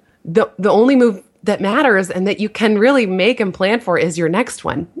present. The only move that matters and that you can really make and plan for is your next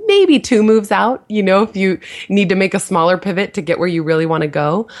one. Maybe 2 moves out, if you need to make a smaller pivot to get where you really want to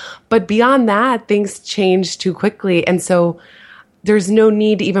go. But beyond that, things change too quickly. And so there's no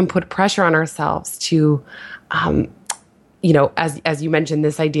need to even put pressure on ourselves to, as you mentioned,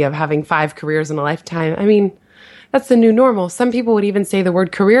 this idea of having 5 careers in a lifetime. I mean, that's the new normal. Some people would even say the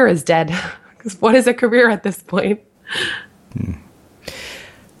word career is dead. Because what is a career at this point?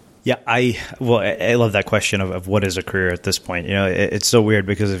 Yeah, I love that question of what is a career at this point. It's so weird,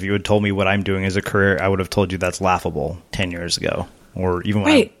 because if you had told me what I'm doing as a career, I would have told you that's laughable 10 years ago, or even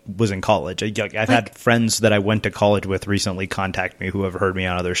when I was in college. I've had friends that I went to college with recently contact me who have heard me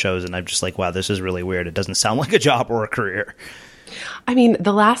on other shows, and I'm just like, wow, this is really weird. It doesn't sound like a job or a career. I mean,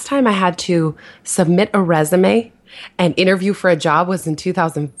 the last time I had to submit a resume and interview for a job was in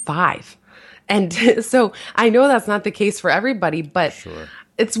 2005. And so I know that's not the case for everybody, but sure.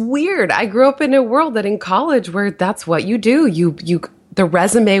 It's weird. I grew up in a world that in college where that's what you do. The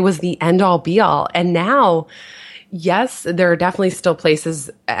resume was the end all be all. And now, yes, there are definitely still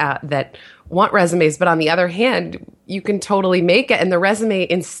places that want resumes, but on the other hand, you can totally make it. And the resume,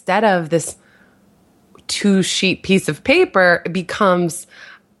 instead of this 2-sheet piece of paper, becomes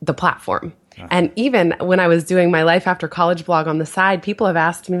the platform. And even when I was doing my Life After College blog on the side, people have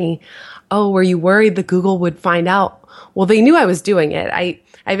asked me, oh, were you worried that Google would find out? Well, they knew I was doing it. I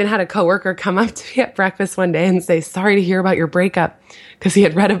even had a coworker come up to me at breakfast one day and say, sorry to hear about your breakup, because he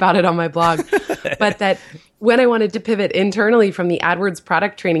had read about it on my blog. But that when I wanted to pivot internally from the AdWords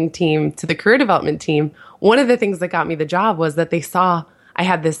product training team to the career development team, one of the things that got me the job was that they saw I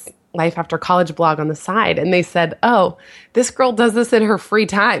had this Life After College blog on the side, and they said, oh, this girl does this in her free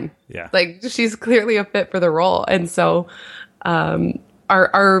time. Yeah. Like, she's clearly a fit for the role. And so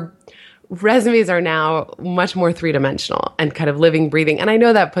our resumes are now much more 3-dimensional and kind of living, breathing. And I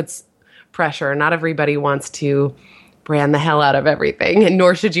know that puts pressure. Not everybody wants to brand the hell out of everything, and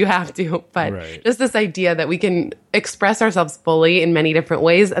nor should you have to. But just this idea that we can express ourselves fully in many different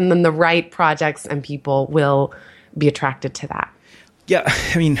ways, and then the right projects and people will be attracted to that. Yeah,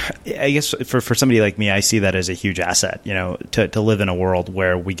 I mean, I guess for somebody like me, I see that as a huge asset, to live in a world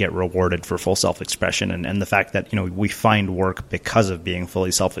where we get rewarded for full self-expression, and the fact that, we find work because of being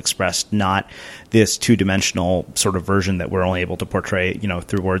fully self-expressed, not this 2-dimensional sort of version that we're only able to portray,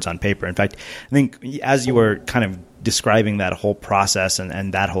 through words on paper. In fact, I think as you were kind of describing that whole process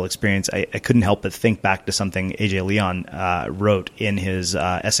and that whole experience, I couldn't help but think back to something A.J. Leon wrote in his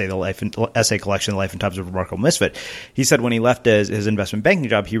essay collection, The Life and Times of a Remarkable Misfit. He said when he left his investment banking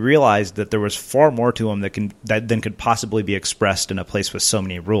job, he realized that there was far more to him than could possibly be expressed in a place with so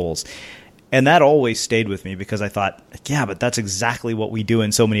many rules. And that always stayed with me, because I thought, yeah, but that's exactly what we do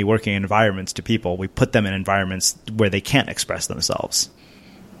in so many working environments to people. We put them in environments where they can't express themselves.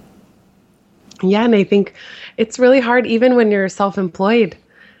 Yeah, and I think it's really hard, even when you're self-employed,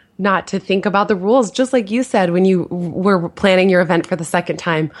 not to think about the rules. Just like you said, when you were planning your event for the second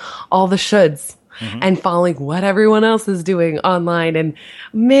time, all the shoulds and following what everyone else is doing online. And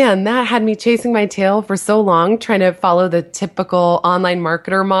man, that had me chasing my tail for so long, trying to follow the typical online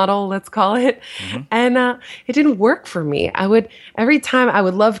marketer model, let's call it. And it didn't work for me. Every time I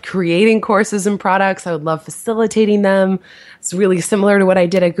would love creating courses and products. I would love facilitating them. It's really similar to what I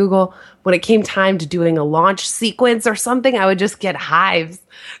did at Google. When it came time to doing a launch sequence or something, I would just get hives.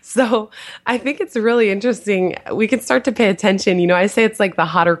 So I think it's really interesting. We can start to pay attention. I say it's like the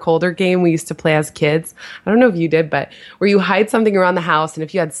hot or colder game we used to play as kids. I don't know if you did, but where you hide something around the house, and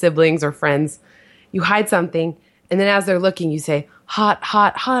if you had siblings or friends, you hide something, And then as they're looking, you say, hot,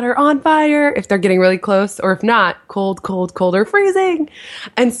 hot, hotter, on fire, if they're getting really close, or if not, cold, cold, colder, freezing.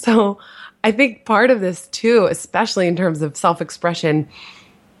 And so I think part of this too, especially in terms of self-expression,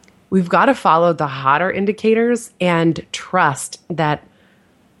 we've got to follow the hotter indicators and trust that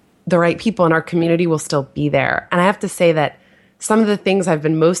the right people in our community will still be there. And I have to say that some of the things I've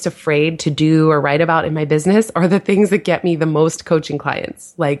been most afraid to do or write about in my business are the things that get me the most coaching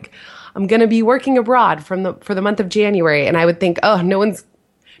clients. Like, I'm going to be working abroad for the month of January. And I would think, oh, nobody's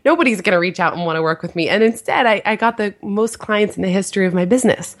going to reach out and want to work with me. And instead, I got the most clients in the history of my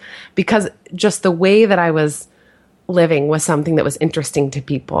business because just the way that I was living was something that was interesting to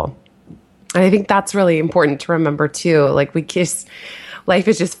people. And I think that's really important to remember too. Like, life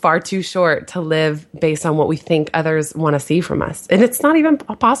is just far too short to live based on what we think others want to see from us. And it's not even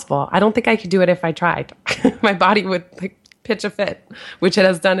possible. I don't think I could do it if I tried. My body would pitch a fit, which it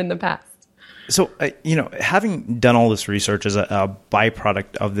has done in the past. So, having done all this research as a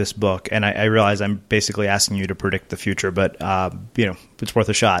byproduct of this book, and I realize I'm basically asking you to predict the future, but, it's worth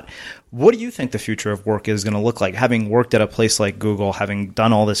a shot. What do you think the future of work is going to look like? Having worked at a place like Google, having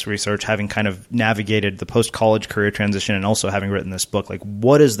done all this research, having kind of navigated the post-college career transition, and also having written this book,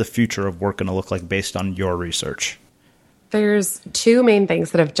 what is the future of work going to look like based on your research? There's two main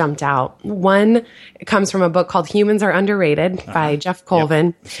things that have jumped out. One, it comes from a book called Humans Are Underrated by Jeff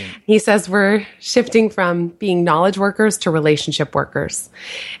Colvin. Yep. He says we're shifting from being knowledge workers to relationship workers.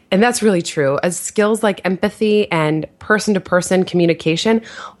 And that's really true. As skills like empathy and person-to-person communication,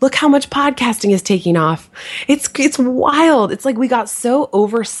 look how much podcasting is taking off. It's wild. It's like we got so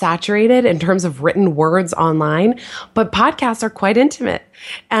oversaturated in terms of written words online, but podcasts are quite intimate.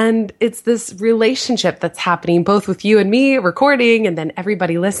 And it's this relationship that's happening both with you and me recording and then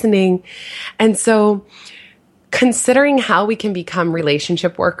everybody listening. And so considering how we can become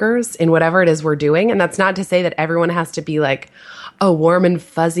relationship workers in whatever it is we're doing, and that's not to say that everyone has to be like a warm and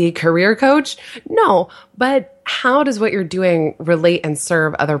fuzzy career coach. No, but how does what you're doing relate and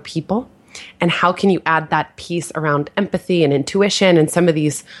serve other people? And how can you add that piece around empathy and intuition and some of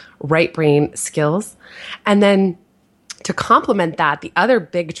these right brain skills? And then to complement that, the other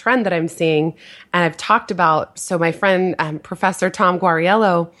big trend that I'm seeing, and I've talked about, so my friend, Professor Tom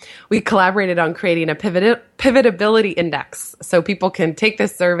Guariello, we collaborated on creating a pivotability index so people can take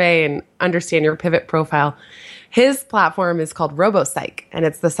this survey and understand your pivot profile. His platform is called RoboPsych, and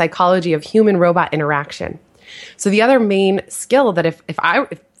it's the psychology of human-robot interaction. So the other main skill that if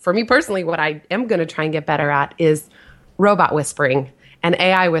for me personally, what I am going to try and get better at is robot whispering and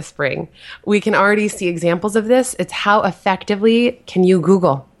AI whispering. We can already see examples of this. It's how effectively can you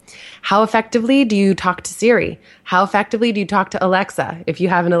Google? How effectively do you talk to Siri? How effectively do you talk to Alexa? If you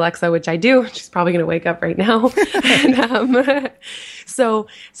have an Alexa, which I do, she's probably going to wake up right now. And, so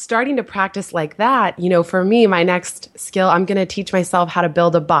starting to practice like that, for me, my next skill, I'm going to teach myself how to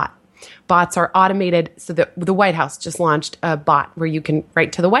build a bot. Bots are automated. So the White House just launched a bot where you can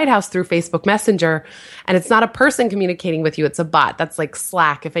write to the White House through Facebook Messenger. And it's not a person communicating with you. It's a bot. That's like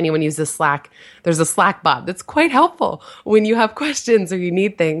Slack. If anyone uses Slack, there's a Slack bot that's quite helpful when you have questions or you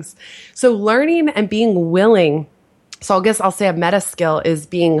need things. So learning and being willing. So I guess I'll say a meta skill is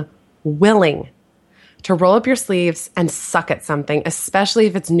being willing to roll up your sleeves and suck at something, especially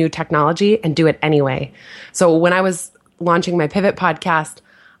if it's new technology, and do it anyway. So when I was launching my Pivot podcast,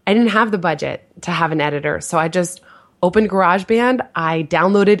 I didn't have the budget to have an editor. So I just opened GarageBand. I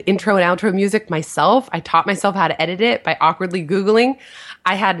downloaded intro and outro music myself. I taught myself how to edit it by awkwardly Googling.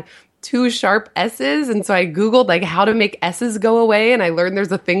 I had 2 sharp S's. And so I Googled how to make S's go away. And I learned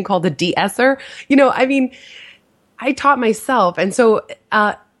there's a thing called a de-esser. I taught myself. And so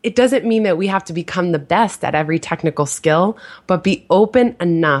it doesn't mean that we have to become the best at every technical skill, but be open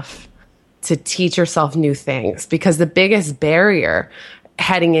enough to teach yourself new things, because the biggest barrier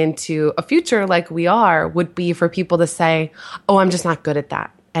heading into a future like we are would be for people to say, oh, I'm just not good at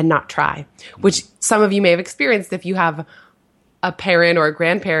that, and not try, which some of you may have experienced if you have a parent or a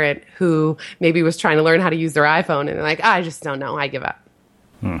grandparent who maybe was trying to learn how to use their iPhone and they're like, I just don't know, I give up.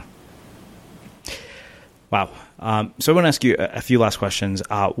 Wow. So I want to ask you a few last questions.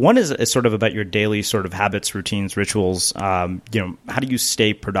 One is sort of about your daily sort of habits, routines, rituals. How do you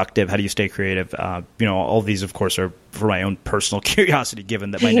stay productive? How do you stay creative? All of these, of course, are for my own personal curiosity,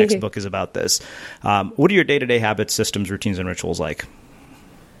 given that my next book is about this. What are your day-to-day habits, systems, routines, and rituals like?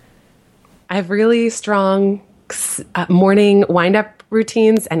 I have really strong morning wind-up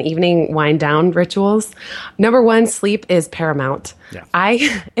routines and evening wind-down rituals. Number one, sleep is paramount. Yeah.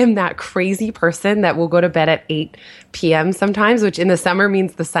 I am that crazy person that will go to bed at 8 p.m. sometimes, which in the summer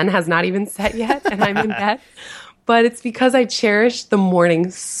means the sun has not even set yet and I'm in bed. but it's because I cherish the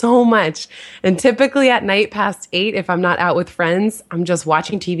morning so much. And typically at night past 8, if I'm not out with friends, I'm just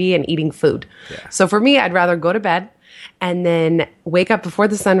watching TV and eating food. Yeah. So for me, I'd rather go to bed and then wake up before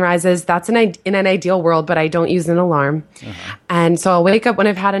the sun rises. That's in an ideal world, but I don't use an alarm. Uh-huh. And so I'll wake up when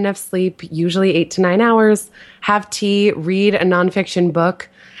I've had enough sleep, usually 8 to 9 hours, have tea, read a nonfiction book,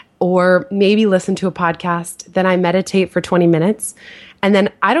 or maybe listen to a podcast. Then I meditate for 20 minutes. And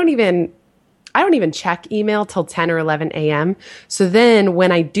then I don't even check email till 10 or 11 a.m. So then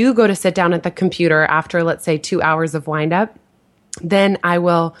when I do go to sit down at the computer after, let's say, 2 hours of wind up, then I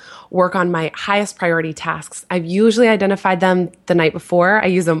will work on my highest priority tasks. I've usually identified them the night before. I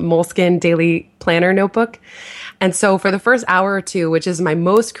use a Moleskine daily planner notebook. And so for the first hour or two, which is my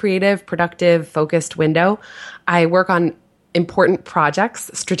most creative, productive, focused window, I work on important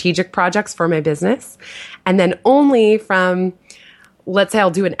projects, strategic projects for my business. And then only from, let's say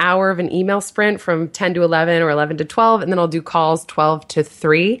I'll do an hour of an email sprint from 10 to 11 or 11 to 12, and then I'll do calls 12 to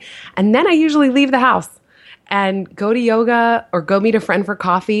 3. And then I usually leave the house and go to yoga or go meet a friend for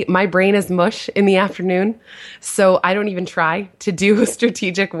coffee. My brain is mush in the afternoon, so I don't even try to do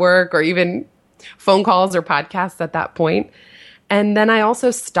strategic work or even phone calls or podcasts at that point. And then I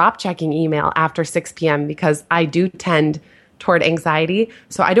also stop checking email after 6 p.m. because I do tend toward anxiety.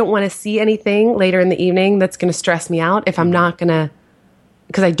 So I don't want to see anything later in the evening that's going to stress me out if I'm not going to,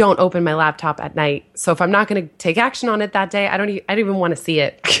 because I don't open my laptop at night. So if I'm not going to take action on it that day, I don't even want to see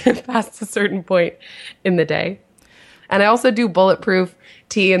it past a certain point in the day. And I also do bulletproof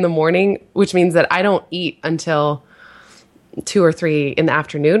tea in the morning, which means that I don't eat until 2 or 3 in the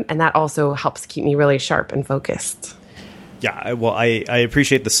afternoon. And that also helps keep me really sharp and focused. Yeah, well, I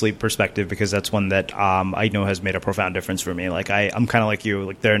appreciate the sleep perspective because that's one that I know has made a profound difference for me. Like I'm kind of like you.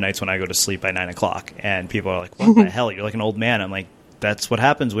 Like there are nights when I go to sleep by 9 o'clock, and people are like, "What the hell? You're like an old man." I'm like, "That's what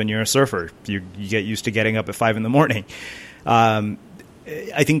happens when you're a surfer. You get used to getting up at 5 in the morning."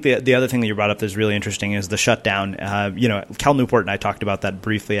 I think the other thing that you brought up that's really interesting is the shutdown. Cal Newport and I talked about that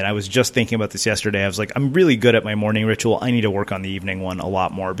briefly, and I was just thinking about this yesterday. I was like, I'm really good at my morning ritual. I need to work on the evening one a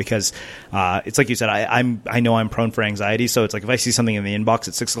lot more because it's like you said, I know I'm prone for anxiety. So it's like if I see something in the inbox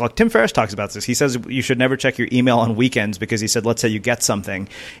at 6 o'clock, Tim Ferriss talks about this. He says you should never check your email on weekends because he said, let's say you get something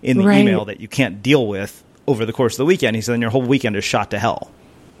in the email that you can't deal with over the course of the weekend. He said, then your whole weekend is shot to hell.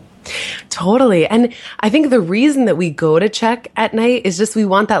 Totally. And I think the reason that we go to check at night is just we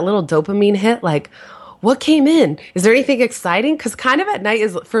want that little dopamine hit, like, what came in? Is there anything exciting? Because kind of at night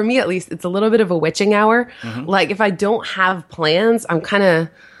is, for me at least, it's a little bit of a witching hour. Mm-hmm. Like if I don't have plans, I'm kind of,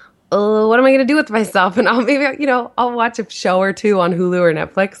 what am I going to do with myself? And I'll watch a show or two on Hulu or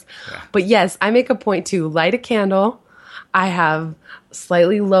Netflix. Yeah. But yes, I make a point to light a candle. I have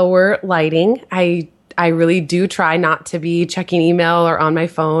slightly lower lighting. I really do try not to be checking email or on my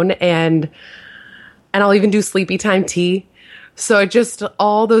phone, and I'll even do sleepy time tea. So just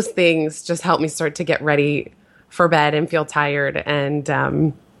all those things just help me start to get ready for bed and feel tired. And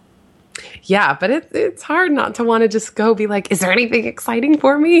but it's hard not to want to just go be like, is there anything exciting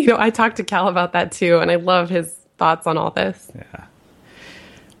for me? I talked to Cal about that too, and I love his thoughts on all this. Yeah.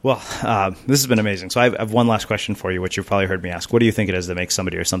 Well, this has been amazing. So I have one last question for you, which you've probably heard me ask. What do you think it is that makes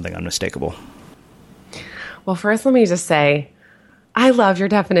somebody or something unmistakable? Well, first, let me just say, I love your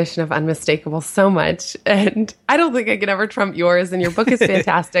definition of unmistakable so much. And I don't think I could ever trump yours. And your book is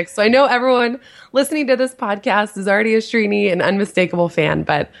fantastic. So I know everyone listening to this podcast is already a Srini, an unmistakable fan.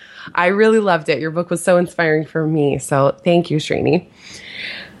 But I really loved it. Your book was so inspiring for me. So thank you, Srini.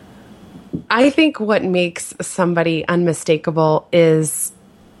 I think what makes somebody unmistakable is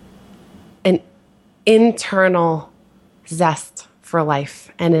an internal zest for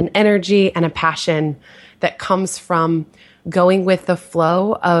life and an energy and a passion that comes from going with the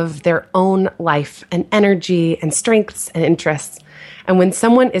flow of their own life and energy and strengths and interests. And when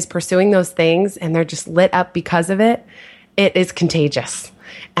someone is pursuing those things and they're just lit up because of it, it is contagious.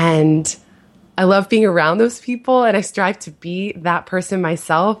 And I love being around those people, and I strive to be that person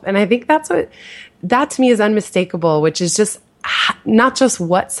myself. And I think that to me is unmistakable, which is just not just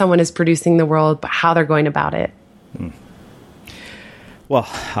what someone is producing in the world, but how they're going about it. Well,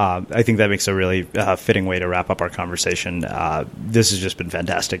 I think that makes a really fitting way to wrap up our conversation. This has just been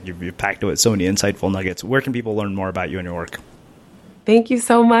fantastic. You've packed it with so many insightful nuggets. Where can people learn more about you and your work? Thank you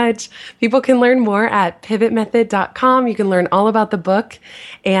so much. People can learn more at pivotmethod.com. You can learn all about the book.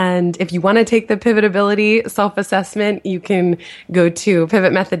 And if you want to take the Pivotability self-assessment, you can go to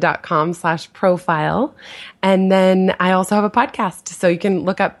pivotmethod.com/profile. And then I also have a podcast. So you can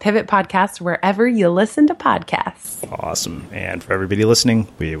look up Pivot Podcast wherever you listen to podcasts. Awesome. And for everybody listening,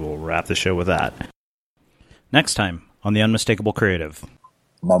 we will wrap the show with that. Next time on The Unmistakable Creative.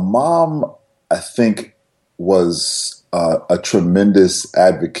 My mom, I think, was a tremendous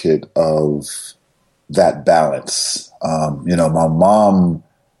advocate of that balance. My mom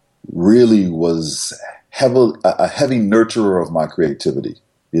really was a heavy nurturer of my creativity.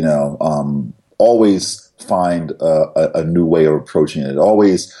 Always find a new way of approaching it.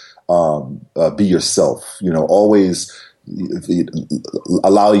 Always be yourself. Always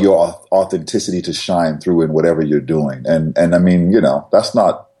allow your authenticity to shine through in whatever you're doing. And I mean, it's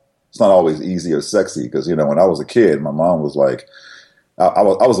not always easy or sexy because, when I was a kid, my mom was like, I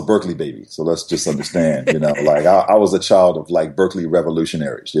was a Berkeley baby. So let's just understand, like I was a child of like Berkeley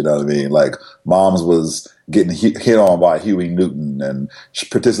revolutionaries, you know what I mean? Like mom's was getting hit on by Huey Newton and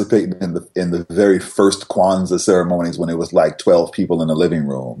participating in the very first Kwanzaa ceremonies when it was like 12 people in the living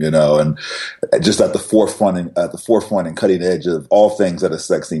room, and just at the forefront and cutting edge of all things that are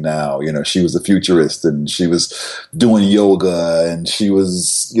sexy now. She was a futurist and she was doing yoga and she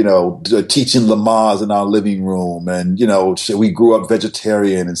was, teaching Lamaze in our living room and, we grew up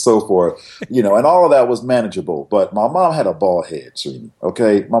vegetarian and so forth, and all of that was manageable. But my mom had a bald head, Srini,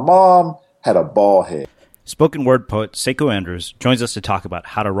 okay? My mom had a bald head. Spoken word poet Sekou Andrews joins us to talk about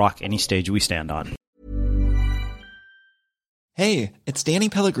how to rock any stage we stand on. Hey, it's Danny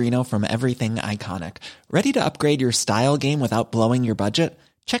Pellegrino from Everything Iconic. Ready to upgrade your style game without blowing your budget?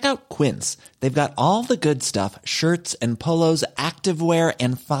 Check out Quince. They've got all the good stuff, shirts and polos, activewear,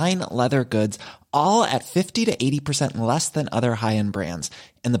 and fine leather goods, all at 50 to 80% less than other high-end brands.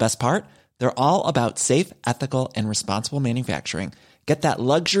 And the best part? They're all about safe, ethical, and responsible manufacturing. Get that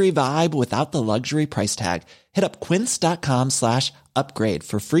luxury vibe without the luxury price tag. Hit up quince.com/upgrade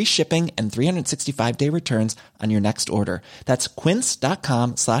for free shipping and 365-day returns on your next order. That's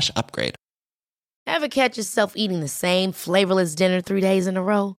quince.com/upgrade. Ever catch yourself eating the same flavorless dinner 3 days in a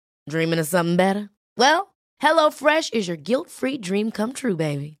row? Dreaming of something better? Well, HelloFresh is your guilt-free dream come true,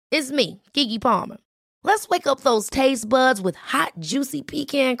 baby. It's me, Keke Palmer. Let's wake up those taste buds with hot, juicy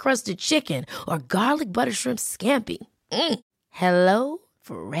pecan-crusted chicken or garlic butter shrimp scampi. Hello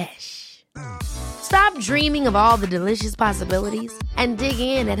Fresh. Stop dreaming of all the delicious possibilities and dig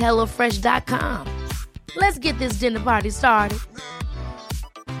in at HelloFresh.com. Let's get this dinner party started.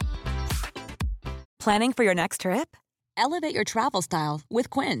 Planning for your next trip? Elevate your travel style with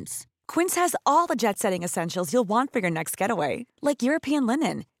Quince. Quince has all the jet-setting essentials you'll want for your next getaway, like European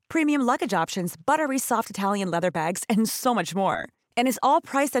linen, premium luggage options, buttery soft Italian leather bags, and so much more. And is all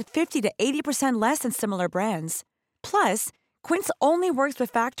priced at 50 to 80% less than similar brands. Plus, Quince only works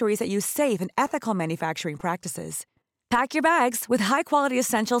with factories that use safe and ethical manufacturing practices. Pack your bags with high-quality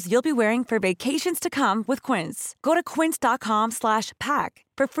essentials you'll be wearing for vacations to come with Quince. Go to quince.com/pack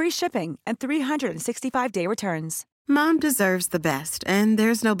for free shipping and 365-day returns. Mom deserves the best, and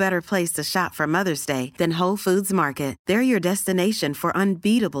there's no better place to shop for Mother's Day than Whole Foods Market. They're your destination for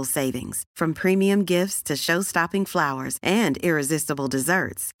unbeatable savings, from premium gifts to show-stopping flowers and irresistible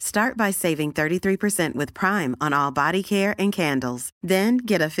desserts. Start by saving 33% with Prime on all body care and candles. Then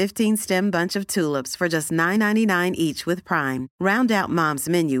get a 15-stem bunch of tulips for just $9.99 each with Prime. Round out Mom's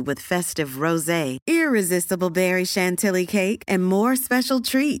menu with festive rosé, irresistible berry chantilly cake, and more special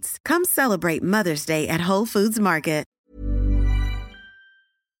treats. Come celebrate Mother's Day at Whole Foods Market.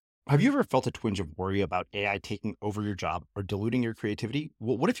 Have you ever felt a twinge of worry about AI taking over your job or diluting your creativity?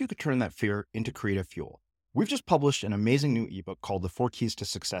 Well, what if you could turn that fear into creative fuel? We've just published an amazing new ebook called The 4 Keys to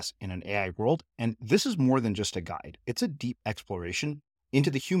Success in an AI World, and this is more than just a guide. It's a deep exploration into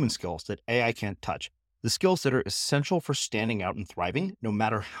the human skills that AI can't touch, the skills that are essential for standing out and thriving, no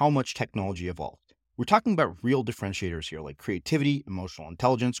matter how much technology evolved. We're talking about real differentiators here, like creativity, emotional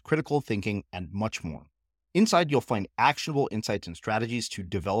intelligence, critical thinking, and much more. Inside, you'll find actionable insights and strategies to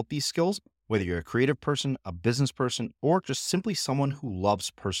develop these skills, whether you're a creative person, a business person, or just simply someone who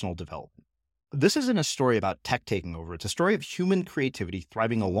loves personal development. This isn't a story about tech taking over. It's a story of human creativity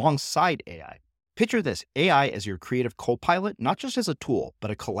thriving alongside AI. Picture this, AI as your creative co-pilot, not just as a tool,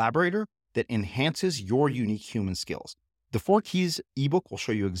 but a collaborator that enhances your unique human skills. The 4 Keys ebook will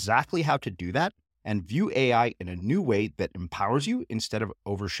show you exactly how to do that and view AI in a new way that empowers you instead of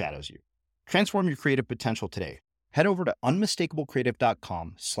overshadows you. Transform your creative potential today. Head over to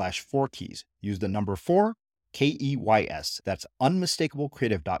unmistakablecreative.com/4keys. Use the number 4, KEYS. That's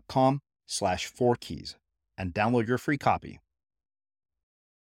unmistakablecreative.com/4keys and download your free copy.